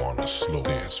 I wanna slow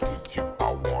dance with you.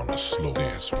 I wanna slow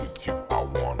dance with you. I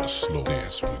wanna slow dance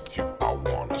with you. I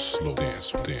wanna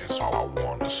slow dance. I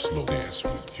wanna slow dance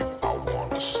with you. I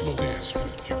wanna slow dance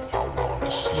with you. I wanna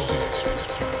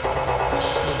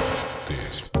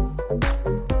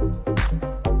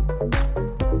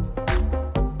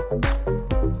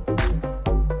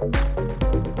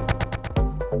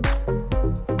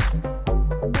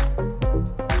dance with you. I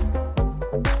wanna slow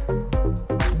dance. I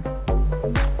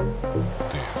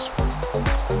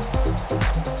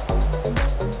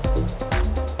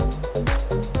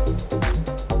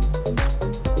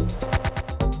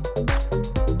wanna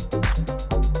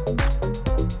slow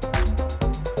dance with you.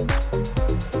 I wanna slow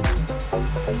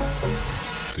dance with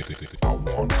you. I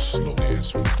wanna slow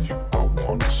dance with you. I wanna slow dance with you. I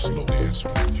wanna slow dance with you. I wanna slow dance with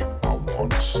you. I wanna slow dance with you. I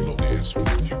wanna slow dance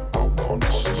with you. I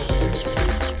wanna slow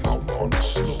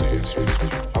dance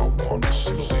with you. I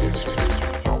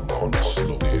wanna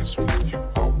slow dance with you. I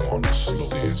wanna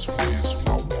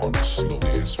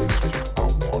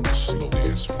slow dance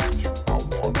with you. I wanna slow dance with you. I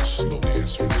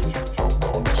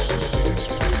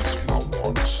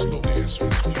wanna slow dance with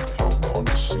you. I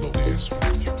wanna slow dance with you.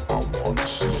 I wanna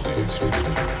slow dance with you.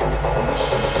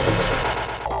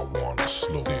 I wanna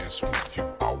slow dance with you.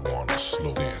 I wanna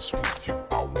slow dance with you.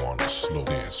 I wanna slow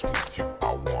dance with you.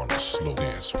 I wanna slow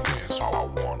dance with you. dance. I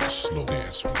wanna slow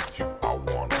dance with you. I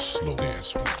wanna slow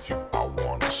dance with you. I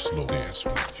wanna slow dance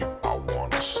with you. I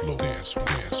wanna slow dance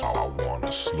dance. I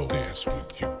wanna slow dance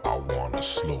with you. I wanna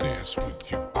slow dance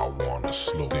with you. I wanna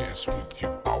slow dance with you.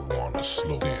 I wanna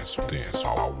slow dance dance.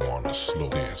 I wanna slow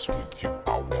dance with you.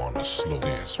 I wanna slow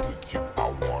dance with you. I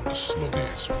wanna slow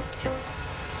dance with you.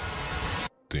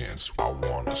 Dance. I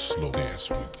wanna slow dance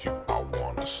with you. I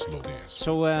wanna slow dance.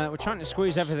 So we're trying to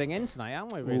squeeze everything in tonight,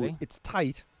 aren't we? Really? Ooh, it's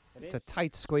tight. It's a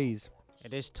tight squeeze.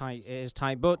 It is tight. It is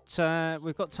tight. But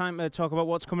we've got time to talk about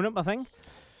what's coming up, I think.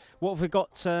 What have we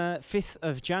got? 5th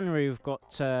of January, we've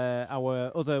got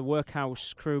our other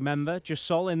Workhouse crew member, Just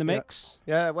Sol, in the mix.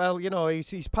 Yeah, well, you know,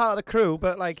 he's part of the crew,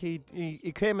 but like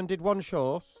he came and did one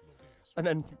show and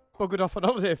then buggered off on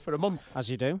holiday for a month.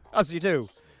 As you do. As you do.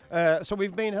 So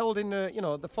we've been holding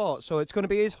the fort. So it's going to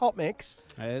be his hot mix.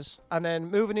 It is. And then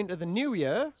moving into the new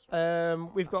year,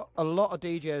 we've got a lot of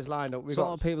DJs lined up. There's a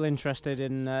lot of people interested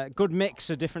in good mix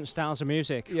of different styles of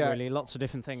music. Yeah. Really, lots of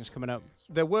different things coming up.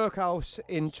 The Workhouse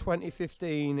in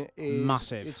 2015 is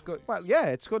massive. It's good. Well, yeah,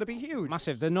 it's going to be huge.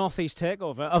 Massive. The Northeast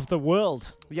takeover of the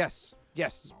world. Yes.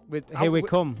 Here we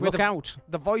come. Look out.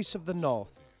 The voice of the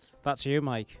North. That's you,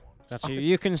 Mike. That's you.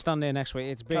 You can stand here next week.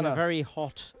 It's been a very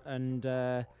hot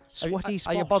and sweaty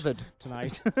spot. Are you bothered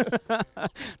tonight?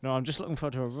 No, I'm just looking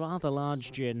forward to a rather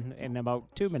large gin in about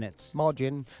 2 minutes. More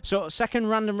gin. So, second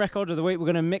random record of the week. We're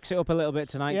going to mix it up a little bit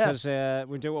tonight because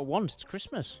we do what we want. It's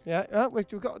Christmas. Yeah, we've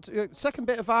got second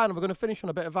bit of vinyl. We're going to finish on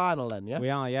a bit of vinyl then, yeah? We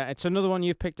are, yeah. It's another one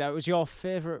you've picked out. It was your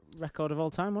favourite record of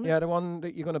all time, wasn't it? Yeah, the one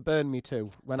that you're going to burn me to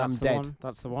when I'm dead. One.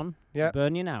 That's the one. Yeah.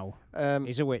 Burn you now.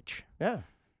 He's a witch. Yeah.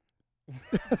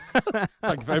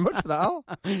 Thank you very much for that, Al.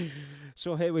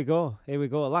 So here we go.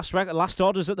 Last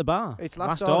orders at the bar. It's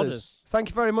last orders. Thank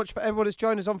you very much for everyone who's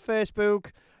joined us on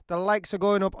Facebook. The likes are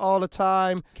going up all the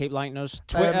time. Keep liking us.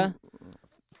 Twitter.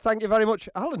 Thank you very much,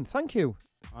 Alan. Thank you.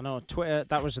 I know. Twitter.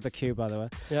 That was the cue, by the way.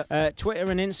 Yeah. Twitter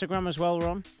and Instagram as well,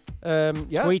 Ron.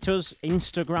 Yeah. Tweet us.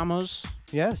 Instagram us.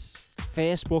 Yes.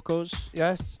 Facebook us.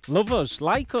 Yes. Love us.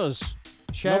 Like us.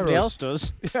 Share Nobody us. else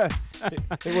does. Yes.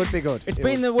 It would be good. It's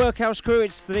been the Workhouse crew.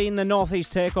 It's been the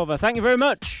Northeast takeover. Thank you very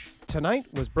much. Tonight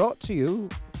was brought to you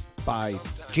by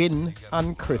Gin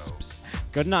and Crisps.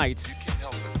 Good night.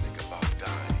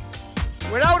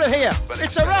 We're out of here.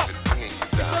 It's a wrap.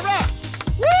 It's a wrap.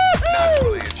 Woo-hoo!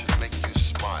 Naturally, it should make you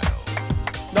smile.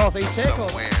 Northeast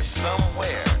takeover.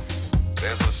 Somewhere.